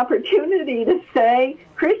me the opportunity to say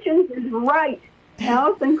Christians is right.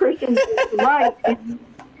 Allison Christians is right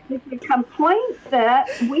It's a complaint that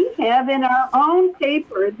we have in our own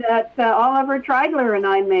paper that Oliver Treidler and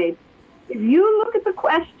I made. If you look at the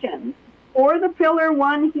questions for the Pillar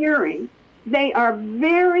 1 hearing, they are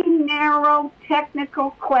very narrow,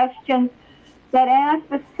 technical questions that ask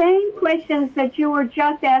the same questions that you were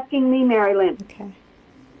just asking me, Marilyn. Okay.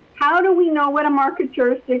 How do we know what a market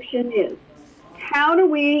jurisdiction is? How do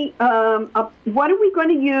we, what are we going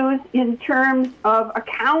to use in terms of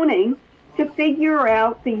accounting to figure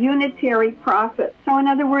out the unitary profit? So in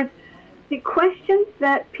other words, the questions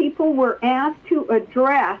that people were asked to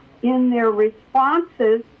address in their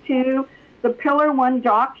responses to the Pillar 1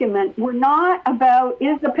 document were not about,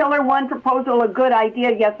 is the Pillar 1 proposal a good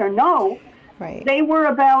idea, yes or no? Right. They were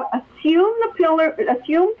about assume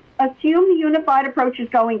the unified approach is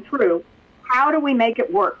going through. How do we make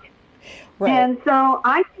it work? Right. And so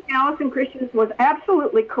I think Alison Christians was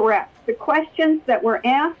absolutely correct. The questions that were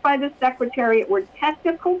asked by the Secretariat were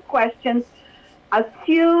technical questions.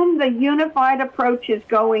 Assume the unified approach is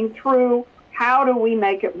going through. How do we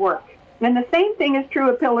make it work? And the same thing is true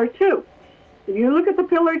of Pillar 2. If you look at the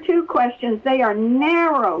Pillar 2 questions, they are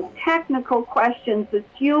narrow, technical questions,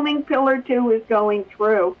 assuming Pillar 2 is going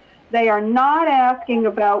through. They are not asking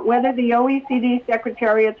about whether the OECD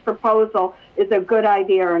Secretariat's proposal is a good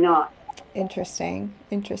idea or not. Interesting.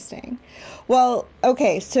 Well,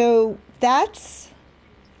 okay, so that's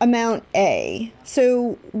amount A.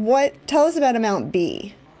 So tell us about amount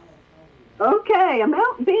B. Okay,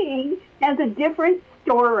 amount B has a different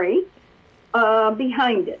story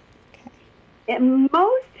behind it. Okay. And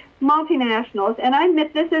most multinationals, and I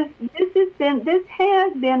admit this has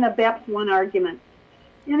been a BEPS 1 argument.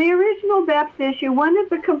 In the original BEPS issue, one of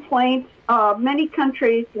the complaints of many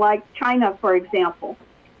countries like China, for example,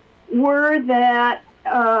 were that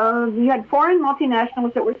you had foreign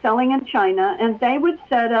multinationals that were selling in China, and they would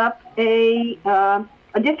set up a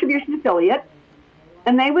distribution affiliate,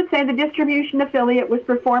 and they would say the distribution affiliate was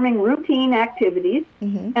performing routine activities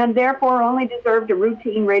and therefore only deserved a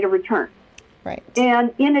routine rate of return. Right.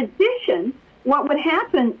 And in addition, what would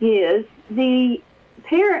happen is the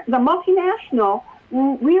multinational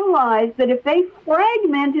realized that if they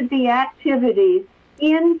fragmented the activities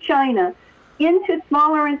in China into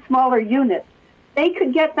smaller and smaller units, they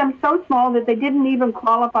could get them so small that they didn't even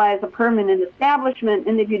qualify as a permanent establishment.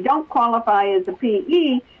 And if you don't qualify as a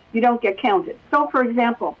PE, you don't get counted. So, for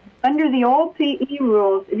example, under the old PE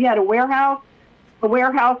rules, if you had a warehouse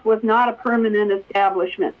was not a permanent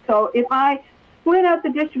establishment. So if I split out the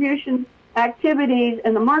distribution activities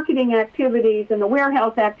and the marketing activities and the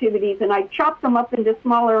warehouse activities and I chop them up into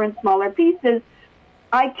smaller and smaller pieces,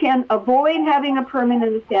 I can avoid having a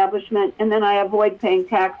permanent establishment, and then I avoid paying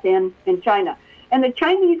tax in China. And the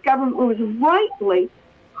Chinese government was rightly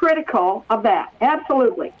critical of that,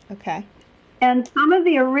 absolutely. Okay. And some of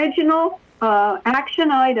the original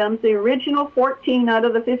action items, the original 14 out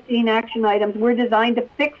of the 15 action items, were designed to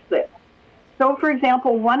fix this. So, for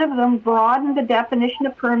example, one of them broadened the definition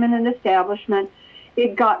of permanent establishment.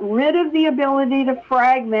 It got rid of the ability to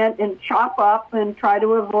fragment and chop up and try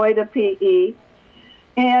to avoid a PE.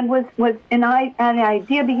 And an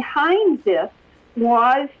idea behind this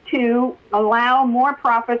was to allow more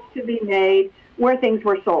profits to be made where things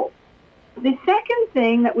were sold. The second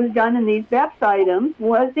thing that was done in these BEPS items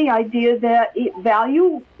was the idea that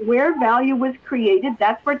where value was created,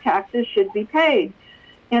 that's where taxes should be paid.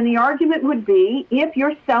 And the argument would be, if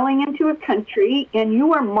you're selling into a country and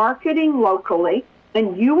you are marketing locally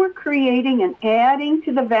and you are creating and adding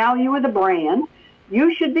to the value of the brand,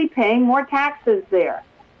 you should be paying more taxes there.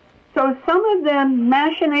 So some of the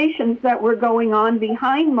machinations that were going on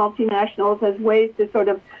behind multinationals as ways to sort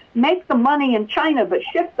of make the money in China but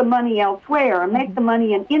shift the money elsewhere, and make the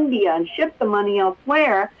money in India and shift the money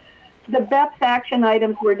elsewhere, the BEPS action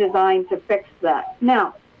items were designed to fix that.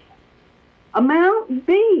 Now, amount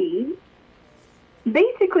B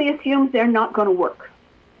basically assumes they're not going to work.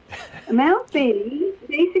 Amount B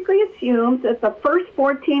basically assumes that the first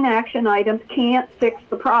 14 action items can't fix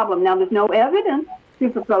the problem. Now, there's no evidence to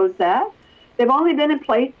propose that. They've only been in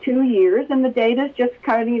place 2 years, and the data is just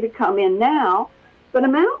starting to come in now. But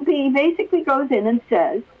amount B basically goes in and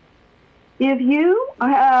says, if you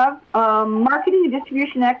have marketing and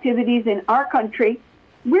distribution activities in our country,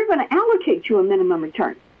 we're going to allocate you a minimum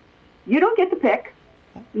return. You don't get to pick.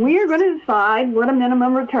 We are going to decide what a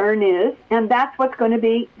minimum return is, and that's what's going to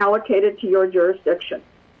be allocated to your jurisdiction.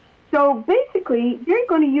 So basically, they're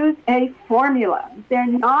going to use a formula. They're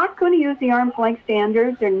not going to use the arm's length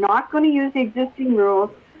standards. They're not going to use the existing rules.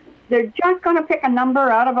 They're just going to pick a number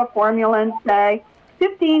out of a formula and say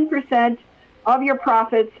 15% of your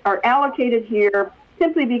profits are allocated here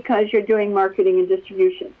simply because you're doing marketing and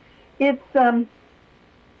distribution. it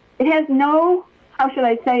has no, how should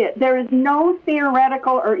I say it? There is no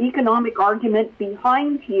theoretical or economic argument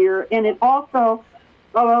behind here, and it also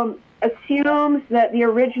assumes that the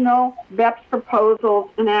original BEPS proposals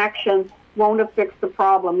and actions won't have fixed the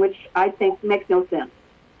problem, which I think makes no sense.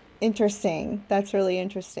 Interesting. That's really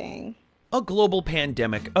interesting. A global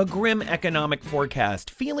pandemic, a grim economic forecast,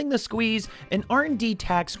 feeling the squeeze, an R&D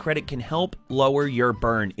tax credit can help lower your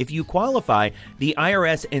burn. If you qualify, the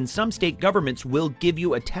IRS and some state governments will give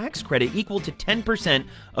you a tax credit equal to 10%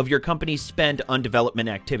 of your company's spend on development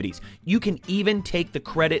activities. You can even take the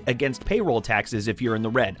credit against payroll taxes if you're in the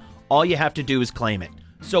red. All you have to do is claim it.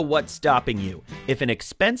 So what's stopping you? If an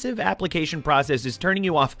expensive application process is turning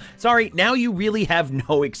you off, sorry, now you really have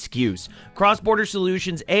no excuse. Cross-Border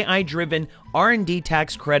Solutions' AI-driven R&D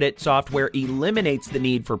tax credit software eliminates the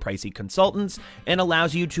need for pricey consultants and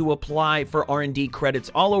allows you to apply for R&D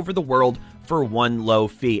credits all over the world for one low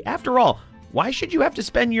fee. After all, why should you have to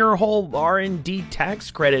spend your whole R&D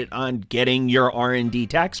tax credit on getting your R&D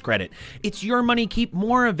tax credit? It's your money. Keep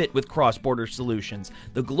more of it with Cross-Border Solutions,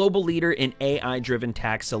 the global leader in AI-driven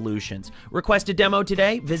tax solutions. Request a demo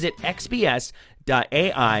today. Visit xbs.ai/RD.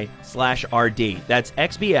 That's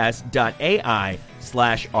xbs.ai/RD.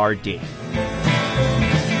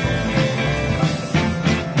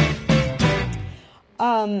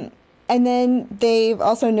 And then they've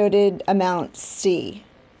also noted amount C.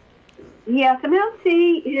 Yes, amount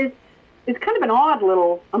C is kind of an odd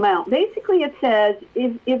little amount. Basically, it says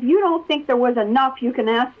if you don't think there was enough, you can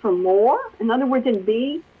ask for more. In other words, in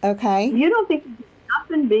B, okay, if you don't think there's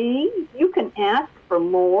enough in B, you can ask for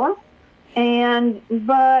more.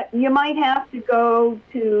 But you might have to go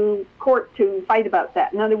to court to fight about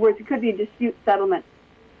that. In other words, it could be a dispute settlement.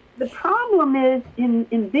 The problem is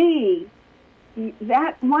in B,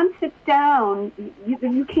 that once it's down,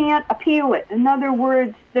 you can't appeal it. In other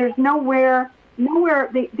words, there's nowhere.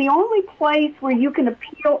 The only place where you can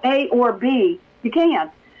appeal A or B, you can't,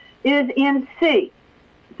 is in C.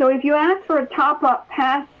 So if you ask for a top-up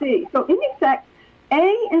past C, so in effect,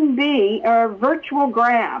 A and B are virtual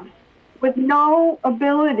grabs with no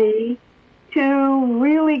ability to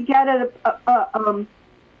really get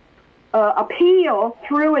appeal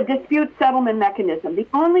through a dispute settlement mechanism. The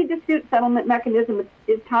only dispute settlement mechanism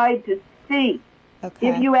is tied to C. Okay.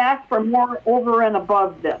 If you ask for more over and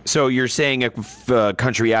above this. So you're saying if a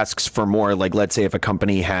country asks for more, like let's say if a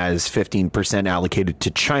company has 15% allocated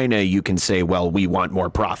to China, you can say, well, we want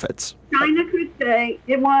more profits. China could say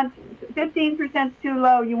it wants 15% too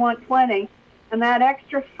low, you want 20, and that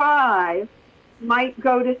extra 5 might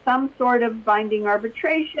go to some sort of binding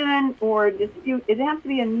arbitration or dispute. It has to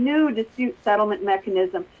be a new dispute settlement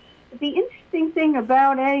mechanism. But the interesting thing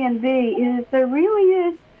about A and B is there'll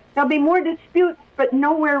be more disputes, but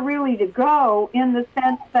nowhere really to go, in the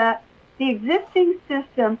sense that the existing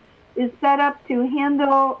system is set up to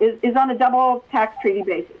handle, is on a double tax treaty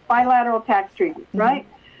basis, bilateral tax treaties, right?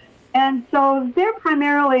 And so they're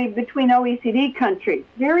primarily between OECD countries.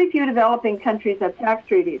 Very few developing countries have tax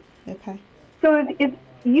treaties. Okay. So if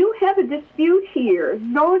you have a dispute here,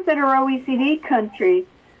 those that are OECD countries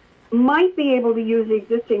might be able to use the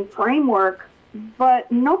existing framework,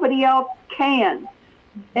 but nobody else can.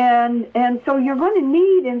 And so you're going to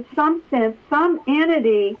need, in some sense, some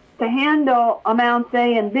entity to handle amounts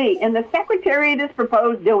A and B. And the Secretariat has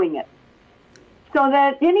proposed doing it. So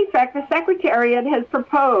that, in effect, the Secretariat has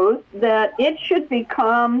proposed that it should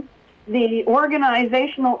become the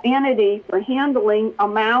organizational entity for handling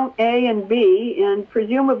amount A and B, and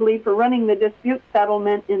presumably for running the dispute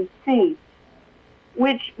settlement in C,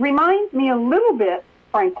 which reminds me a little bit,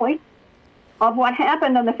 frankly, of what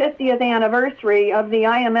happened on the 50th anniversary of the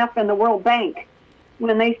IMF and the World Bank,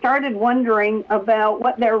 when they started wondering about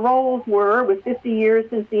what their roles were. It was 50 years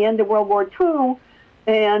since the end of World War II,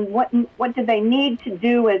 and what did they need to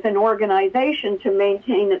do as an organization to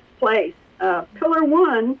maintain its place. Pillar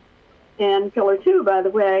 1 and Pillar 2, by the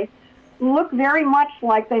way, look very much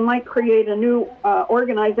like they might create a new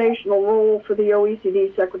organizational role for the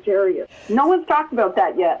OECD Secretariat. No one's talked about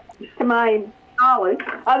that yet, to my knowledge,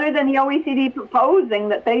 other than the OECD proposing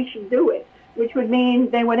that they should do it, which would mean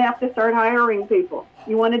they would have to start hiring people.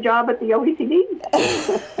 You want a job at the OECD?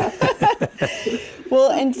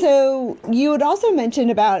 Well, and so you would also mention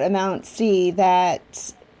about amount C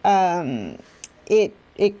that it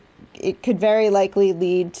could very likely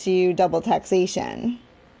lead to double taxation.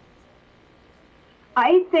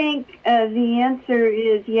 I think the answer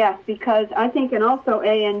is yes, because I think, and also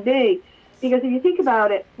A and B, because if you think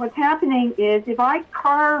about it, what's happening is if I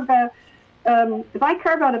carve out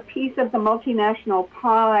a piece of the multinational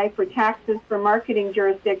pie for taxes for marketing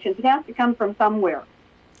jurisdictions, it has to come from somewhere.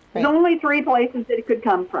 There's only three places that it could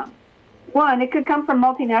come from. One, it could come from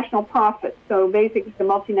multinational profits. So basically the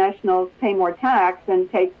multinationals pay more tax and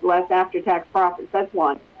take less after-tax profits. That's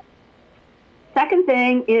one. Second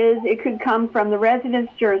thing is it could come from the residence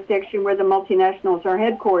jurisdiction where the multinationals are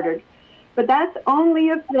headquartered. But that's only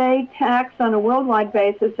if they tax on a worldwide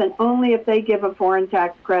basis and only if they give a foreign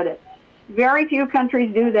tax credit. Very few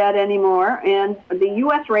countries do that anymore, and the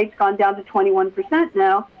U.S. rate's gone down to 21%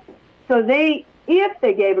 now. So if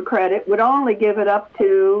they gave a credit, would only give it up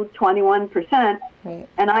to 21%. Right.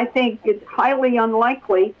 And I think it's highly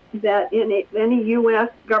unlikely that any U.S.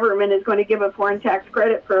 government is going to give a foreign tax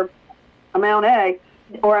credit for amount A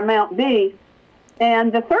or amount B.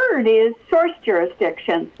 And the third is source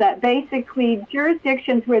jurisdictions, that basically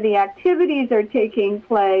jurisdictions where the activities are taking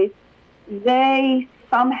place, they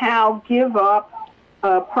somehow give up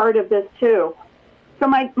part of this too. So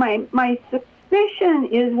my suspicion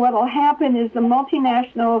is what will happen is the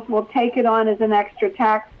multinationals will take it on as an extra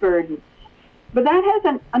tax burden. But that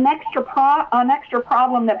has an extra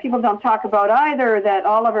problem that people don't talk about either, that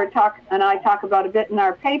Oliver and I talk about a bit in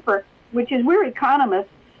our paper, which is we're economists,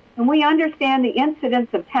 and we understand the incidence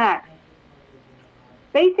of tax.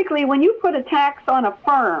 Basically, when you put a tax on a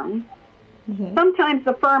firm, sometimes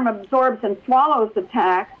the firm absorbs and swallows the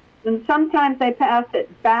tax, and sometimes they pass it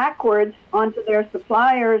backwards onto their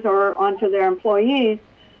suppliers or onto their employees,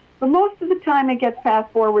 but most of the time it gets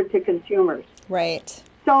passed forward to consumers. Right.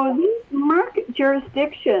 So these market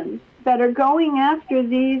jurisdictions that are going after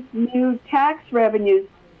these new tax revenues,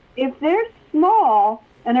 if they're small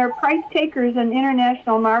and are price takers in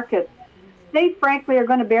international markets, they frankly are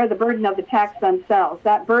going to bear the burden of the tax themselves.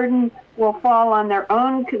 That burden will fall on their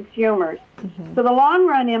own consumers. So the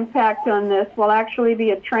long-run impact on this will actually be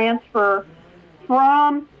a transfer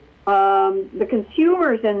from the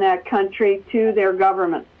consumers in that country to their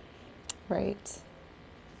government. Right.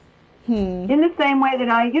 In the same way that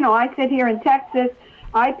I sit here in Texas,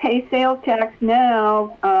 I pay sales tax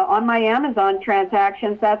now on my Amazon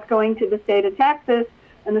transactions. That's going to the state of Texas,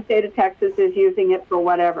 and the state of Texas is using it for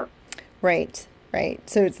whatever. Right, right.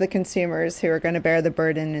 So it's the consumers who are going to bear the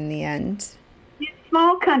burden in the end. It's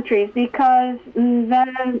small countries because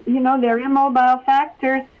they're immobile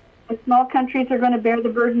factors. The small countries are going to bear the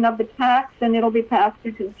burden of the tax, and it'll be passed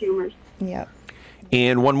to consumers. Yep.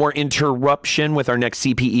 And one more interruption with our next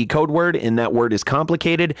CPE code word, and that word is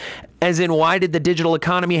complicated. As in, why did the digital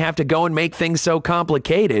economy have to go and make things so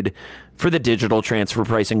complicated for the digital transfer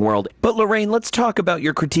pricing world? But Lorraine, let's talk about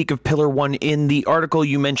your critique of Pillar 1. In the article,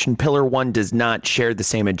 you mentioned Pillar 1 does not share the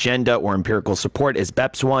same agenda or empirical support as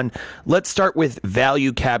BEPS 1. Let's start with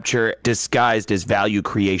value capture disguised as value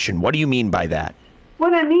creation. What do you mean by that?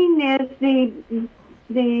 What I mean is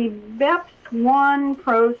the BEPS 1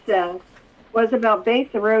 process was about base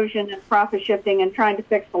erosion and profit shifting and trying to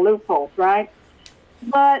fix the loopholes, right?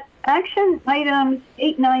 But action items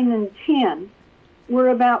 8, 9, and 10 were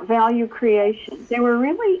about value creation. They were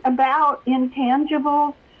really about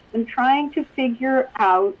intangibles and trying to figure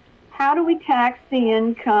out how do we tax the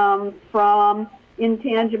income from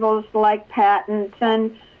intangibles like patents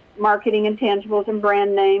and marketing intangibles and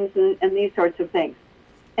brand names and these sorts of things.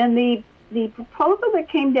 And the proposal that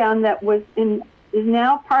came down that is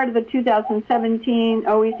now part of the 2017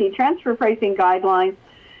 OECD transfer pricing guidelines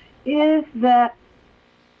is that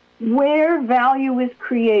where value is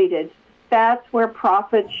created, that's where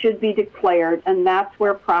profits should be declared, and that's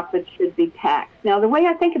where profits should be taxed. Now, the way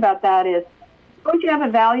I think about that is, suppose you have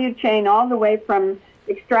a value chain all the way from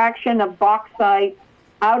extraction of bauxite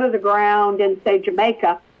out of the ground in, say,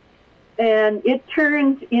 Jamaica, and it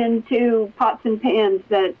turns into pots and pans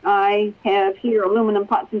that I have here, aluminum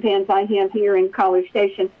pots and pans I have here in College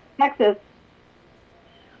Station, Texas.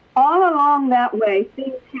 All along that way,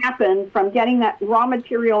 things happen from getting that raw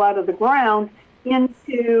material out of the ground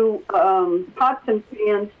into pots and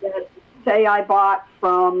pans that, say, I bought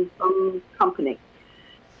from some company.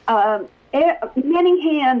 Many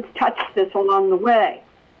hands touched this along the way.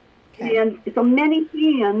 Okay. And so many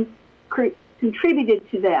hands contributed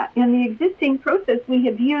to that. And the existing process we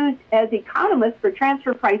have used as economists for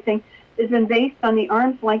transfer pricing has been based on the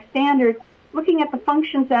arm's length standard, looking at the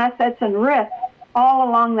functions, assets, and risks all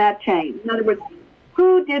along that chain. In other words,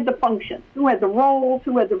 who did the functions? Who had the roles?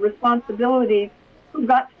 Who had the responsibilities? Who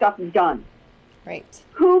got stuff done? Right.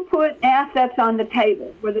 Who put assets on the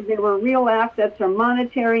table, whether they were real assets or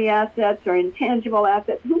monetary assets or intangible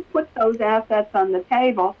assets? Who put those assets on the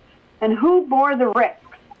table, and who bore the risk?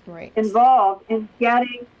 Right. Involved in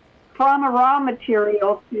getting from a raw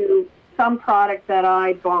material to some product that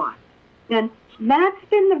I bought. And that's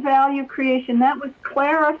been the value creation. That was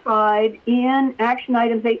clarified in action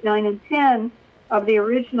items 8, 9, and 10 of the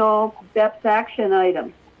original BEPS action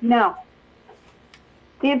items. Now,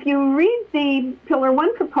 if you read the Pillar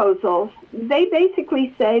 1 proposals, they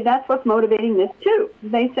basically say that's what's motivating this too.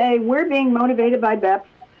 They say we're being motivated by BEPS,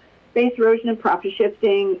 base erosion and profit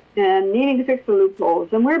shifting, and needing to fix the loopholes,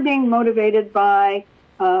 and we're being motivated by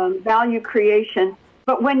value creation.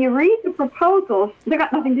 But when you read the proposals, they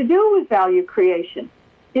got nothing to do with value creation.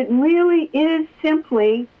 It really is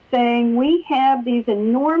simply saying we have these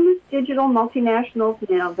enormous digital multinationals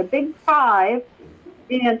now, the big five,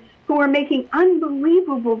 and who are making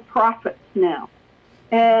unbelievable profits now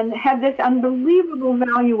and have this unbelievable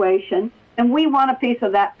valuation, and we want a piece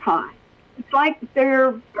of that pie. It's like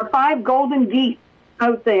there are 5 golden geese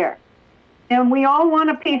out there, and we all want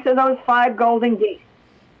a piece of those 5 golden geese.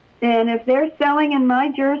 And if they're selling in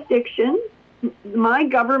my jurisdiction, my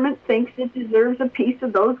government thinks it deserves a piece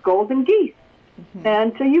of those golden geese. Mm-hmm.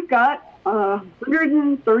 And so you've got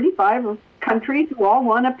 135 countries who all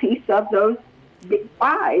want a piece of those big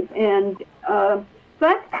 5. And so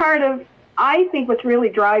that's part of, I think, what's really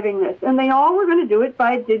driving this. And they all were going to do it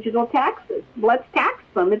by digital taxes. Let's tax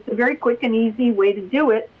them. It's a very quick and easy way to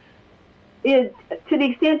do it. To the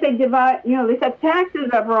extent they divide, they set taxes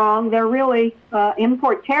up wrong, they're really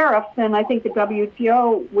import tariffs, and I think the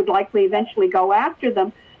WTO would likely eventually go after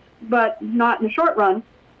them, but not in the short run.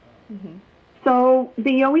 Mm-hmm. So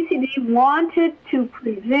the OECD wanted to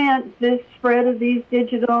prevent this spread of these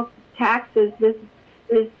digital taxes, this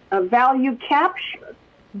value capture,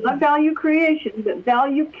 not value creation, but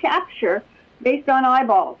value capture based on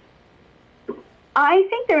eyeballs. I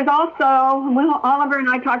think there's also, Oliver and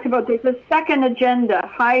I talked about there's a second agenda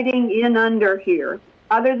hiding in under here,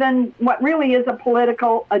 other than what really is a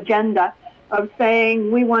political agenda of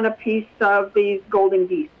saying we want a piece of these golden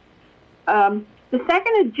geese. The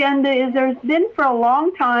second agenda is there's been for a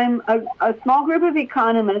long time a small group of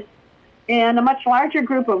economists and a much larger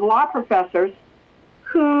group of law professors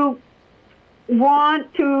who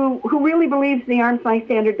really believes the arm's length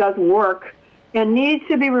standard doesn't work and needs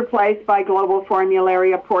to be replaced by global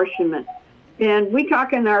formulary apportionment. And we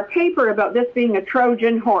talk in our paper about this being a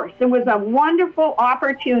Trojan horse. It was a wonderful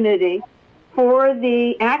opportunity for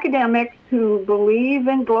the academics who believe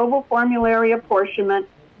in global formulary apportionment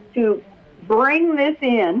to bring this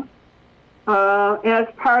in as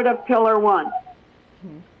part of Pillar 1.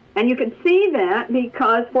 Mm-hmm. And you can see that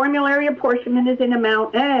because formulary apportionment is in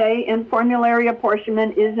amount A and formulary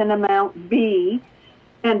apportionment is in amount B.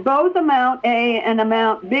 And both amount A and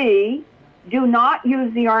amount B do not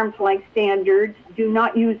use the arm's length standards, do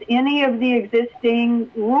not use any of the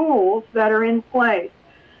existing rules that are in place.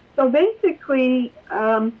 So basically,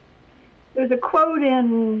 there's a quote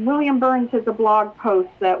in William Burns' has a blog post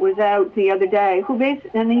that was out the other day,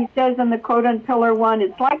 and he says in the quote on Pillar 1,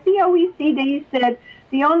 it's like the OECD said,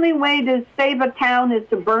 the only way to save a town is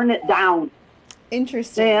to burn it down.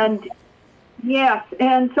 Interesting. And yes,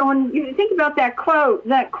 and so when you think about that quote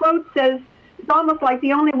says it's almost like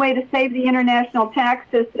the only way to save the international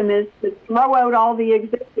tax system is to throw out all the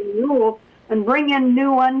existing rules and bring in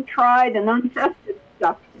new, untried, and untested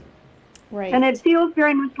stuff. Right. And it feels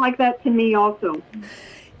very much like that to me also.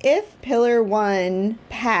 If Pillar 1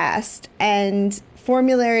 passed and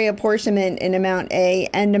formulary apportionment in amount A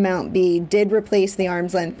and amount B did replace the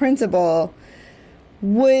arm's length principle,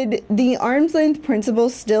 would the arm's length principle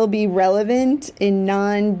still be relevant in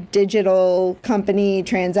non-digital company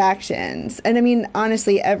transactions? And I mean,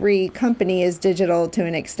 honestly, every company is digital to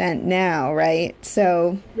an extent now, right?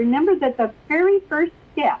 So remember that the very first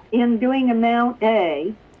step in doing amount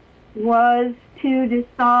A was to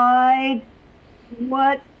decide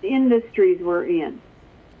what industries we're in.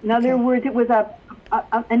 In other words, it was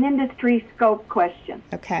an industry scope question.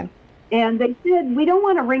 Okay. And they said, we don't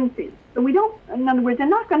want to ring fence. So we don't, in other words, they're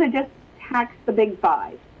not going to just tax the big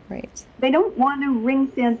 5. Right. They don't want to ring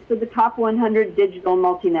fence for the top 100 digital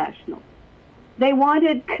multinationals. They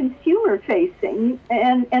wanted consumer facing.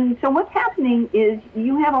 And so what's happening is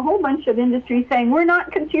you have a whole bunch of industries saying, we're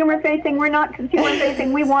not consumer facing,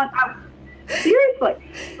 we want us. Seriously.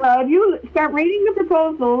 If you start reading the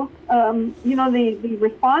proposals, the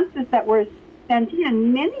responses that were sent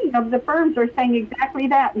in, many of the firms are saying exactly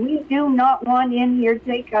that. We do not want in here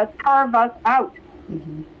to carve us out.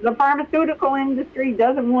 Mm-hmm. The pharmaceutical industry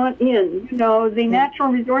doesn't want in. The natural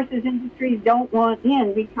resources industries don't want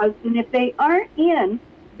in because, and if they aren't in,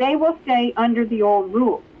 they will stay under the old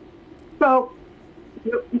rules. So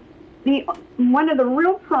one of the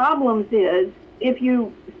real problems is if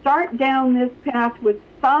you start down this path with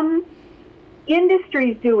some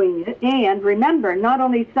industries doing it, and remember, not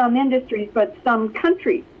only some industries, but some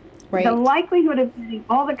countries. Right. The likelihood of getting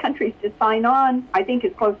all the countries to sign on, I think,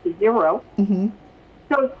 is close to 0. Mm-hmm.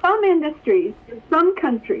 So some industries, some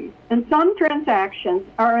countries, and some transactions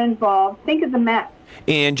are involved. Think of the Met.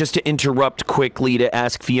 And just to interrupt quickly to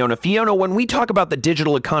ask Fiona, when we talk about the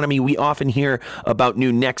digital economy, we often hear about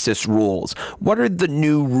new Nexus rules. What are the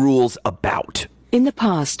new rules about? In the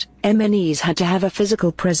past, MNEs had to have a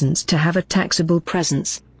physical presence to have a taxable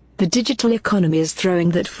presence. The digital economy is throwing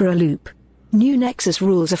that for a loop. New Nexus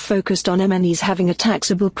rules are focused on MNEs having a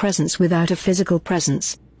taxable presence without a physical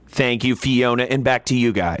presence. Thank you, Fiona, and back to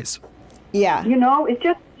you guys. Yeah. You know, it's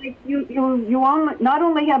just like you not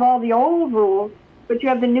only have all the old rules, but you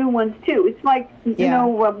have the new ones too. It's like,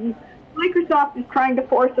 Microsoft is trying to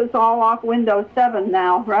force us all off Windows 7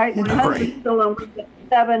 now, right? My husband's still on Windows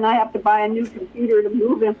 7. I have to buy a new computer to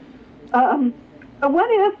move him. But what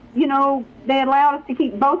if, they allowed us to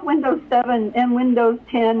keep both Windows 7 and Windows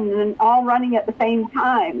 10 and all running at the same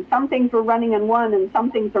time? Some things are running on one and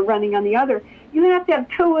some things are running on the other. You have to have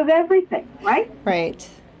two of everything, right? Right.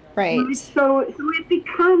 So it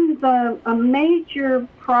becomes a major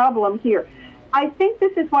problem here. I think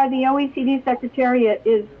this is why the OECD Secretariat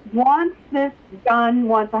wants this done,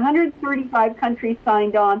 wants 135 countries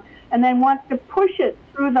signed on, and then wants to push it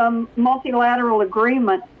through the multilateral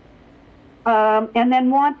agreement, and then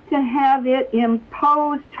wants to have it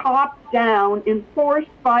imposed top-down, enforced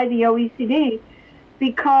by the OECD,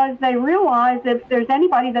 because they realize if there's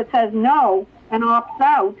anybody that says no and opts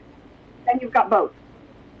out, then you've got both.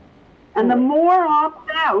 And the more opt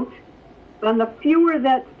out, and the fewer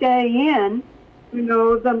that stay in,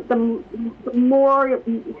 the more.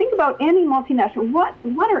 Think about any multinational.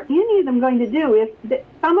 What are any of them going to do if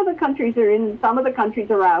some of the countries are in, some of the countries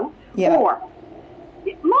are out? Yeah. Or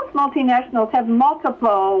most multinationals have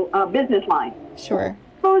multiple business lines. Sure.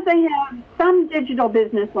 Suppose they have some digital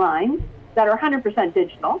business lines that are 100%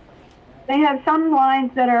 digital. They have some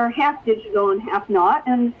lines that are half digital and half not,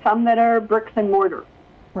 and some that are bricks and mortar.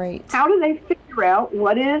 Right. How do they figure out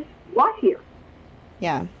what is what here?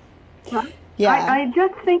 Yeah. Right? Yeah. I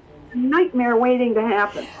just think it's a nightmare waiting to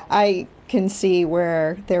happen. I can see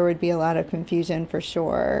where there would be a lot of confusion for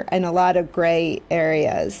sure, and a lot of gray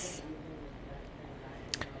areas.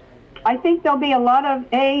 I think there'll be a lot of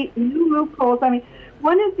new loopholes. I mean,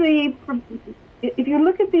 if you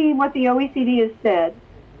look at what the OECD has said,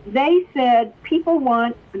 they said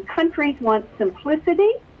countries want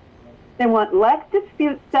simplicity, they want less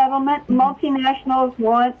dispute settlement, multinationals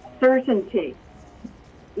want certainty.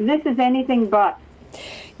 This is anything but.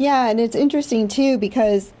 Yeah, and it's interesting too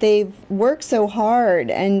because they've worked so hard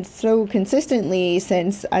and so consistently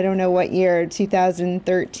since I don't know what year,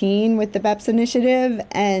 2013 with the BEPS initiative,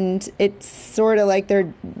 and it's sort of like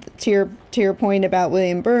they're to your point about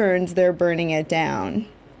William Burns, they're burning it down.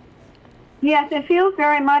 Yes, it feels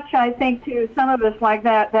very much, I think, to some of us like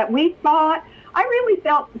that we thought, I really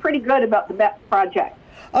felt pretty good about the BEPS project.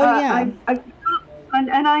 Oh, yeah.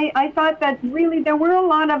 I thought that really there were a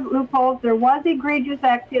lot of loopholes. There was egregious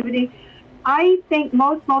activity. I think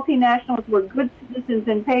most multinationals were good citizens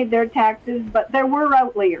and paid their taxes, but there were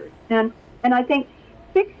outliers. And I think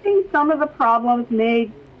fixing some of the problems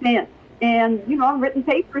made sense. And, I've written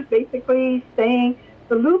papers basically saying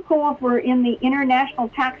the loopholes were in the international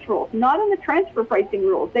tax rules, not in the transfer pricing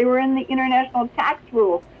rules. They were in the international tax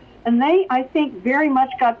rules. And they, I think, very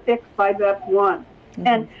much got fixed by BEPS One. Mm-hmm.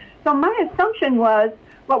 And so my assumption was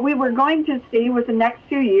what we were going to see was the next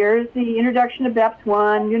few years, the introduction of BEPS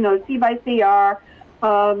One, C by CR,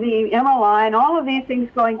 the MLI, and all of these things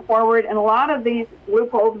going forward, and a lot of these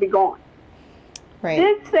loopholes be gone. Right.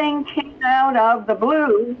 This thing came out of the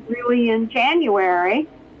blue really in January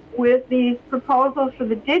with these proposals for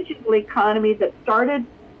the digital economy that started,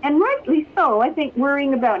 and rightly so, I think,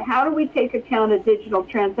 worrying about how do we take account of digital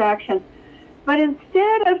transactions. But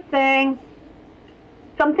instead of saying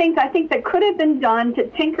some things I think that could have been done to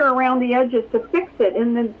tinker around the edges to fix it,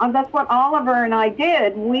 and then that's what Oliver and I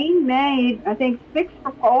did. We made, I think, 6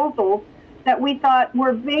 proposals that we thought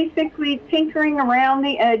were basically tinkering around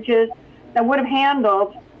the edges that would have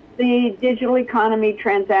handled the digital economy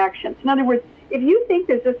transactions. In other words, if you think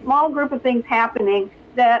there's a small group of things happening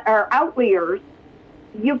that are outliers,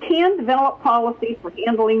 you can develop policies for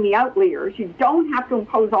handling the outliers. You don't have to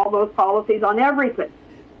impose all those policies on everything.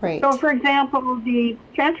 Right. So, for example, the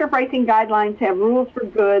transfer pricing guidelines have rules for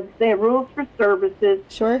goods. They have rules for services.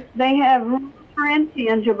 Sure. They have rules for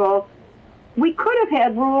intangibles. We could have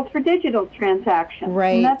had rules for digital transactions.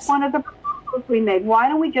 Right. And that's one of the proposals we made. Why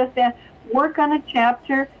don't we just work on a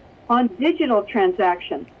chapter on digital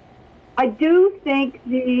transactions? I do think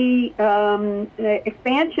the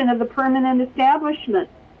expansion of the permanent establishment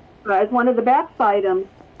as one of the BEPS items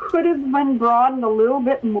could have been broadened a little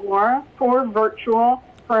bit more for virtual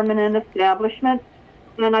permanent establishments.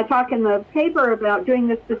 And I talk in the paper about doing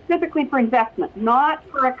this specifically for investment, not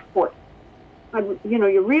for export.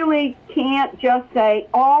 You really can't just say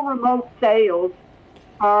all remote sales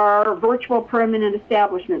are virtual permanent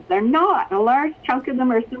establishments. They're not. A large chunk of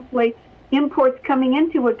them are simply imports coming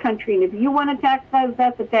into a country. And if you want to tax those,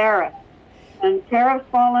 that's a tariff. And tariffs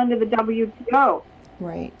fall under the WTO.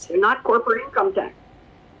 Right. They're not corporate income tax.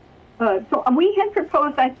 So we had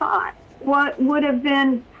proposed, I thought, what would have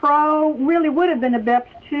been really would have been a BEPS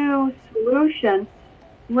 2 solution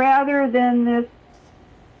rather than this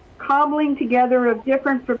cobbling together of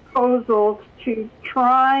different proposals to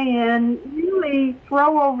try and really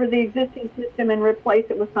throw over the existing system and replace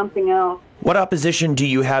it with something else. What opposition do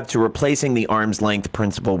you have to replacing the arm's length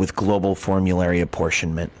principle with global formulary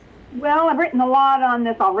apportionment? Well, I've written a lot on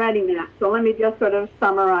this already, Matt, so let me just sort of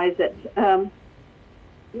summarize it.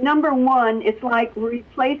 Number one, it's like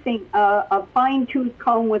replacing a fine-tooth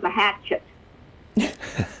comb with a hatchet.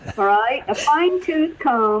 All right? A fine-tooth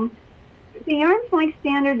comb. The arm's length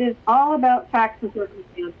standard is all about facts and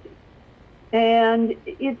circumstances. And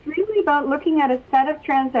it's really about looking at a set of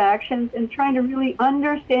transactions and trying to really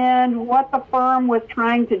understand what the firm was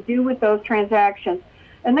trying to do with those transactions.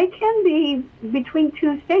 And they can be between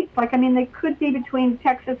two states. They could be between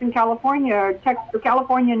Texas and California, or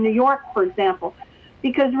California and New York, for example,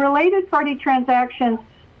 because related party transactions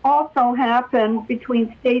also happen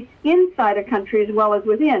between states inside a country as well as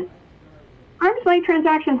within. Arm's length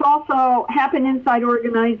transactions also happen inside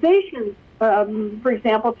organizations. For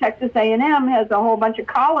example, Texas A&M has a whole bunch of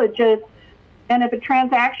colleges, and if a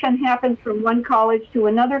transaction happens from one college to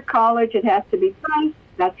another college, it has to be priced.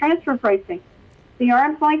 That's transfer pricing. The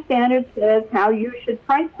arm's length standard says how you should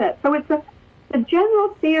price that. So it's a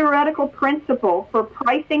general theoretical principle for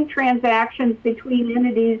pricing transactions between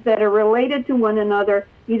entities that are related to one another,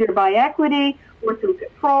 either by equity or through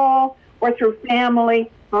control or through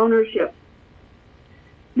family ownership.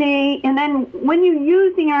 And then when you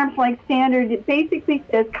use the arm's length standard, it basically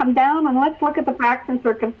says, come down and let's look at the facts and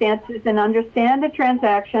circumstances and understand the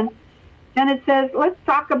transaction. And it says, let's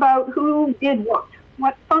talk about who did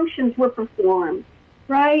what functions were performed,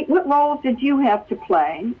 right? What roles did you have to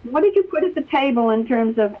play? What did you put at the table in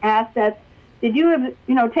terms of assets? Did you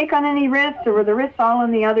have, take on any risks, or were the risks all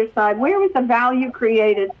on the other side? Where was the value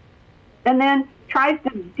created? And then tries to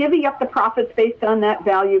divvy up the profits based on that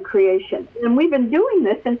value creation. And we've been doing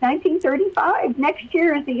this since 1935. Next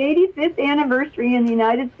year is the 85th anniversary in the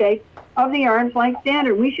United States of the arm's length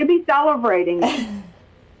standard. We should be celebrating it.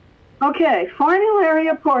 Okay, formulary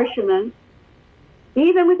apportionment,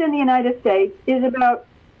 even within the United States, is about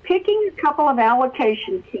picking a couple of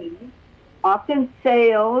allocation keys, often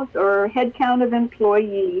sales or headcount of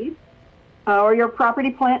employees, or your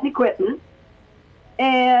property, plant, and equipment,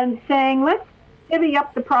 and saying, let's divvy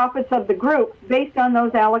up the profits of the group based on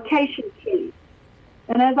those allocation keys.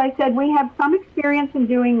 And as I said, we have some experience in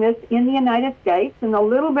doing this in the United States and a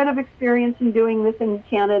little bit of experience in doing this in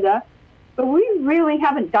Canada, but we really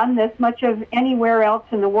haven't done this much of anywhere else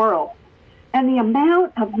in the world. And the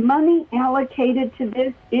amount of money allocated to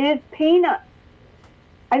this is peanuts.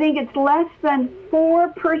 I think it's less than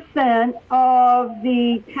 4% of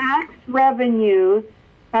the tax revenues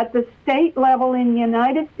at the state level in the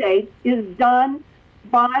United States is done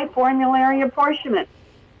by formulary apportionment.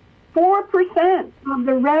 4% of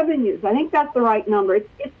the revenues. I think that's the right number.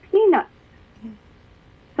 It's peanuts.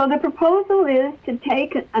 So the proposal is to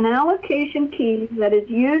take an allocation key that is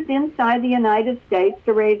used inside the United States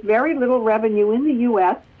to raise very little revenue in the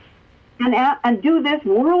U.S. and do this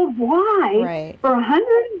worldwide for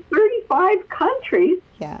 135 countries.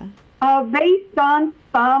 Yeah. Based on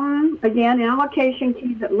some, again, allocation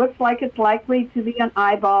keys that looks like it's likely to be an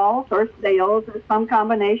eyeballs or sales or some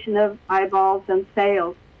combination of eyeballs and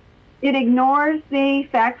sales. It ignores the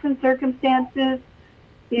facts and circumstances.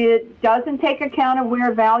 It doesn't take account of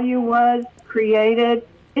where value was created.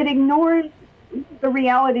 It ignores the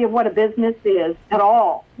reality of what a business is at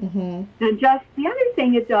all. Mm-hmm. And just the other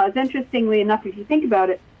thing it does, interestingly enough, if you think about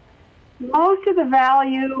it, most of the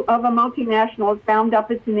value of a multinational is bound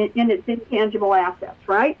up in its intangible assets,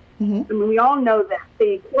 right? Mm-hmm. I mean, we all know that.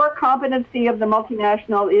 The core competency of the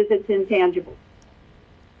multinational is its intangibles.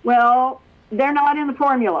 Well, they're not in the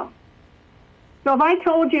formula. So if I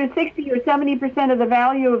told you 60 or 70% of the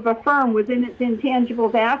value of a firm was in its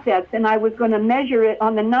intangibles assets and I was going to measure it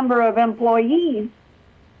on the number of employees,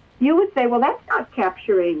 you would say, well, that's not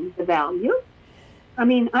capturing the value. I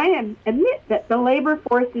mean, I admit that the labor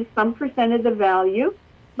force is some percent of the value,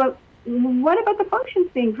 but what about the functions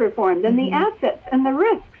being performed and the assets and the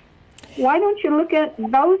risks? Why don't you look at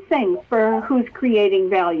those things for who's creating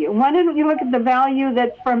value? Why don't you look at the value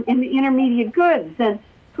that's from in the intermediate goods and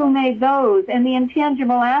who made those, and the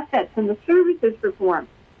intangible assets and the services performed?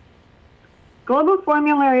 Global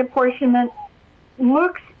formulary apportionment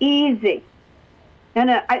looks easy,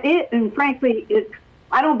 and frankly,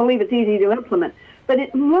 I don't believe it's easy to implement, but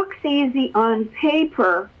it looks easy on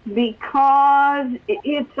paper because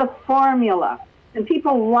it's a formula. And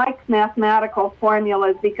people like mathematical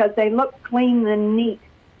formulas because they look clean and neat.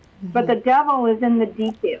 Mm-hmm. But the devil is in the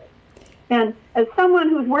details. And as someone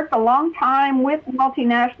who's worked a long time with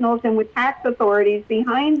multinationals and with tax authorities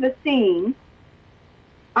behind the scenes,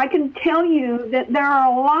 I can tell you that there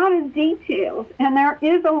are a lot of details, and there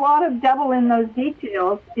is a lot of devil in those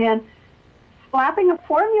details. And slapping a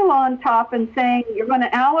formula on top and saying you're going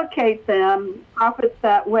to allocate them profits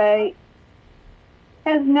that way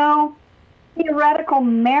has no theoretical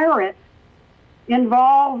merit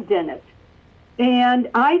involved in it. And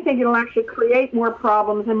I think it'll actually create more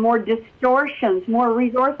problems and more distortions, more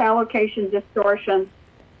resource allocation distortions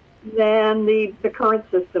than the current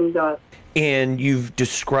system does. And you've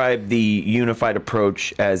described the unified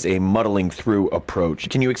approach as a muddling through approach.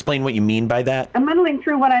 Can you explain what you mean by that? A muddling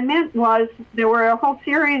through, what I meant was there were a whole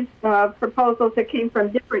series of proposals that came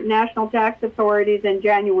from different national tax authorities in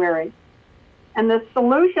January. And the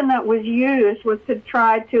solution that was used was to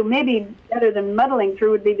try to, maybe better than muddling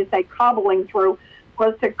through would be to say cobbling through,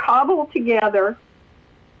 was to cobble together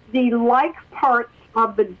the like parts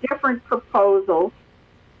of the different proposals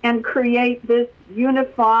and create this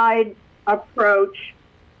unified approach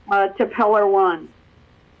to Pillar 1.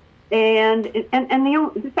 And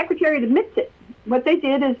the Secretariat admits it. What they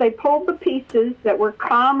did is they pulled the pieces that were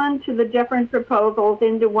common to the different proposals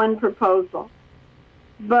into one proposal.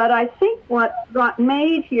 But I think what got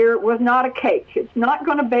made here was not a cake. It's not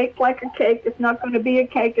going to bake like a cake. It's not going to be a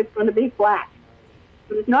cake. It's going to be flat.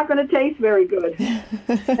 But it's not going to taste very good.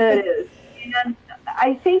 It is. And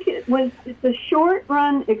I think it's a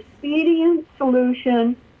short-run, expedient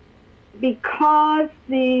solution because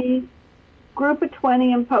the group of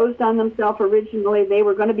 20 imposed on themselves originally they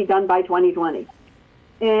were going to be done by 2020.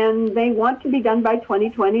 And they want to be done by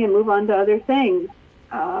 2020 and move on to other things.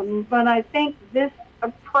 But I think this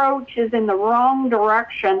approach is in the wrong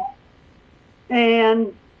direction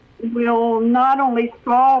and will not only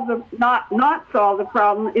not solve the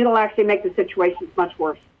problem, it'll actually make the situation much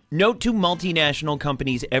worse. Note to multinational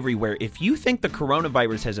companies everywhere, if you think the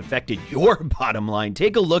coronavirus has affected your bottom line,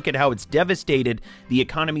 take a look at how it's devastated the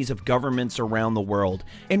economies of governments around the world.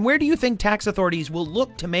 And where do you think tax authorities will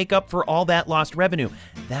look to make up for all that lost revenue?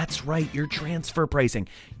 That's right, your transfer pricing.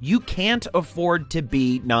 You can't afford to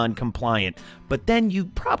be non-compliant, but then you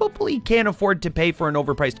probably can't afford to pay for an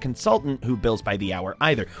overpriced consultant who bills by the hour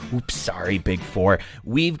either. Oops, sorry, Big Four.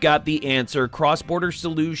 We've got the answer. Cross-Border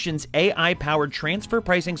Solutions AI-powered transfer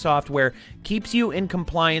pricing software keeps you in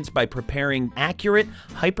compliance by preparing accurate,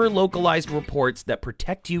 hyper-localized reports that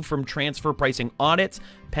protect you from transfer pricing audits,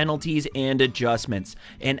 penalties, and adjustments.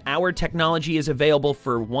 And our technology is available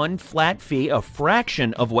for one flat fee, a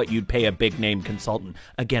fraction of what you'd pay a big-name consultant.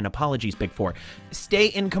 Again, apologies, Big Four. Stay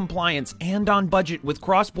in compliance and on budget with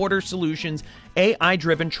Cross-Border Solutions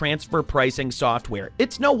AI-driven transfer pricing software.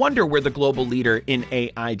 It's no wonder we're the global leader in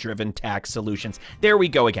AI-driven tax solutions. There we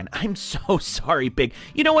go again. I'm so sorry, Big.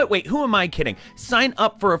 You know what? Wait, who am I kidding? Sign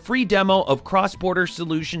up for a free demo of Cross-Border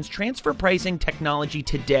Solutions transfer pricing technology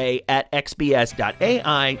today at xbs.ai/TP.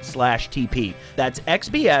 That's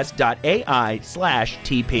xbs.ai/TP.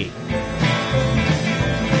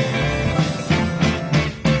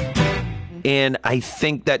 And I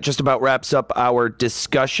think that just about wraps up our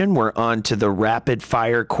discussion. We're on to the rapid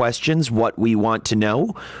fire questions, what we want to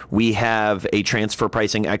know. We have a transfer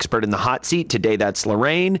pricing expert in the hot seat. Today, that's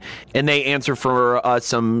Lorraine. And they answer for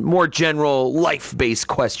some more general life-based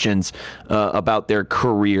questions about their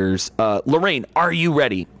careers. Lorraine, are you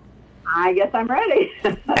ready? I guess I'm ready.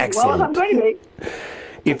 Excellent. Well, I'm going to be.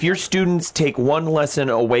 If your students take one lesson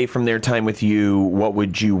away from their time with you, what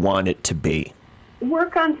would you want it to be?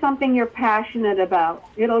 Work on something you're passionate about.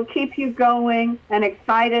 It'll keep you going and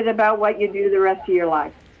excited about what you do the rest of your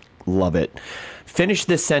life. Love it. Finish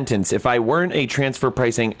this sentence. If I weren't a transfer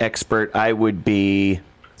pricing expert, I would be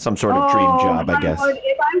some sort of dream job, I guess.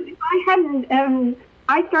 If I hadn't,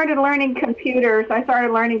 I started learning computers. I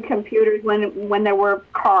started learning computers when there were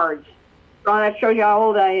cards. So that shows you how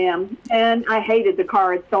old I am. And I hated the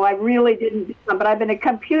cards, so I really didn't do them. But I've been a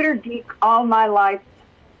computer geek all my life.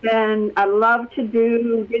 And I love to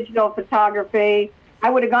do digital photography. I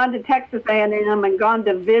would have gone to Texas A&M and gone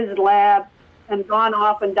to Viz Lab and gone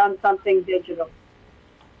off and done something digital.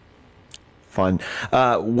 Fun.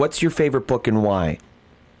 What's your favorite book and why?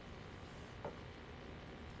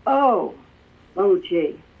 Oh,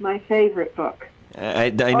 gee, my favorite book. I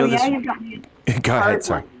know this. You got me. Go ahead,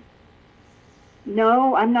 sorry.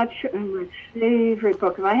 No, I'm not sure. My favorite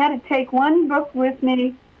book. If I had to take one book with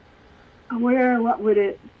me, what would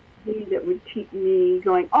it be that would keep me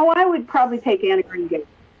going? Oh, I would probably take Anna Green Gables.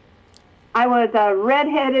 I was a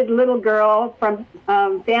redheaded little girl from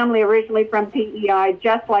family originally from PEI,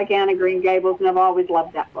 just like Anna Green Gables, and I've always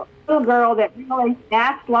loved that book. Little girl that really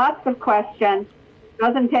asks lots of questions,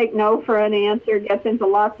 doesn't take no for an answer, gets into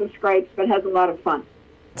lots of scrapes, but has a lot of fun.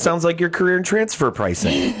 Sounds like your career in transfer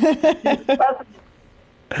pricing.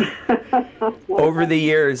 Over the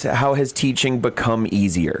years, how has teaching become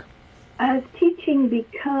easier? Has teaching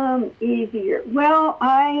become easier? Well,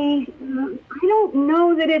 I don't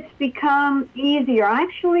know that it's become easier. I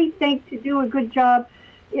actually think to do a good job,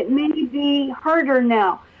 it may be harder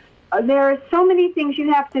now. There are so many things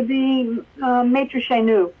you have to be maître chez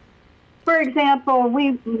nous. For example,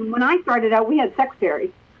 when I started out, we had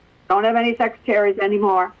secretaries. Don't have any secretaries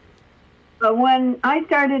anymore. But when I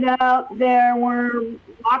started out, there were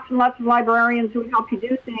lots and lots of librarians who would help you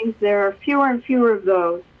do things. There are fewer and fewer of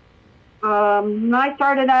those. When I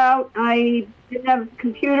started out, I didn't have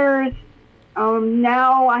computers.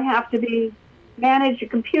 Now I have to manage a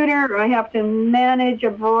computer. I have to manage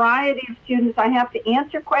a variety of students. I have to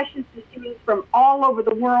answer questions to students from all over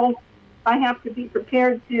the world. I have to be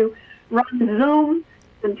prepared to run Zoom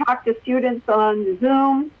and talk to students on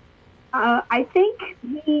Zoom. I think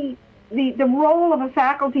the role of a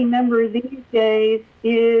faculty member these days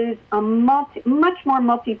is much more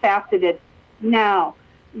multifaceted now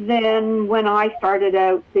than when I started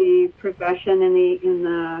out the profession in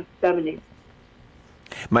the 70s.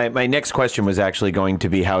 My next question was actually going to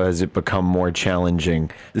be, how has it become more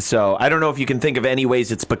challenging? So I don't know if you can think of any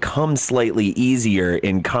ways it's become slightly easier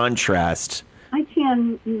in contrast. I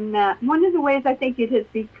can, Matt. One of the ways I think it has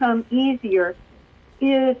become easier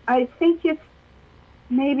is I think it's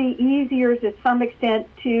maybe easier to some extent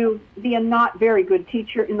to be a not very good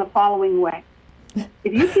teacher in the following way.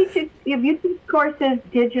 If you teach courses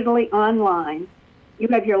digitally online, you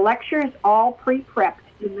have your lectures all pre-prepped,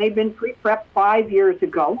 and they've been pre-prepped 5 years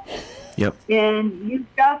ago. Yep. And you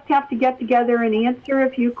just have to get together and answer a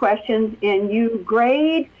few questions, and you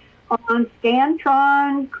grade on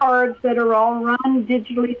Scantron cards that are all run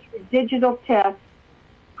digitally through digital tests.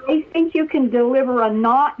 I think you can deliver a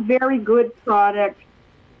not very good product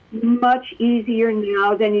much easier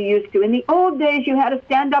now than you used to. In the old days, you had to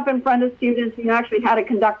stand up in front of students and you actually had to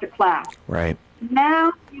conduct a class. Right.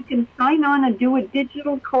 Now you can sign on and do a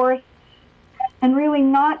digital course and really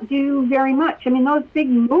not do very much. I mean, those big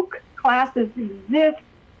MOOC classes exist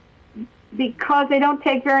because they don't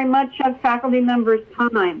take very much of faculty members'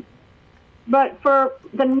 time. But for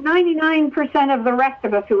the 99% of the rest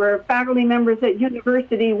of us who are faculty members at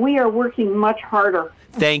university, we are working much harder.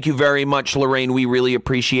 Thank you very much, Lorraine. We really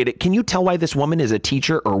appreciate it. Can you tell why this woman is a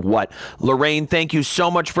teacher or what? Lorraine, thank you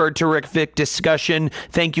so much for a terrific discussion.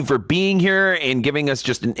 Thank you for being here and giving us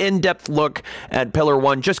just an in-depth look at Pillar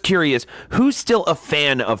 1. Just curious, who's still a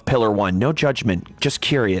fan of Pillar 1? No judgment, just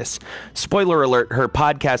curious. Spoiler alert, her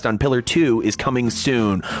podcast on Pillar 2 is coming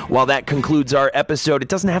soon. While that concludes our episode, it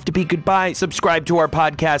doesn't have to be goodbye. Subscribe to our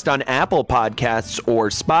podcast on Apple Podcasts or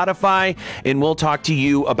Spotify, and we'll talk to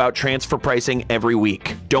you about transfer pricing every week.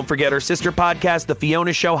 Don't forget our sister podcast, The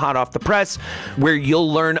Fiona Show, hot off the press, where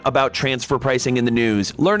you'll learn about transfer pricing in the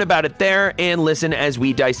news. Learn about it there and listen as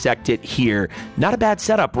we dissect it here. Not a bad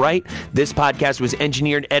setup, right? This podcast was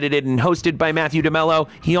engineered, edited, and hosted by Matthew DeMello.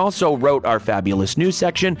 He also wrote our fabulous news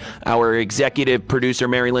section. Our executive producer,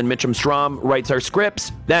 Marilyn Mitchum-Strom, writes our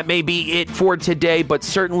scripts. That may be it for today, but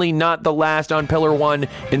certainly not the last on Pillar 1,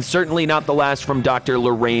 and certainly not the last from Dr.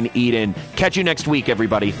 Lorraine Eden. Catch you next week,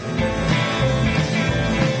 everybody.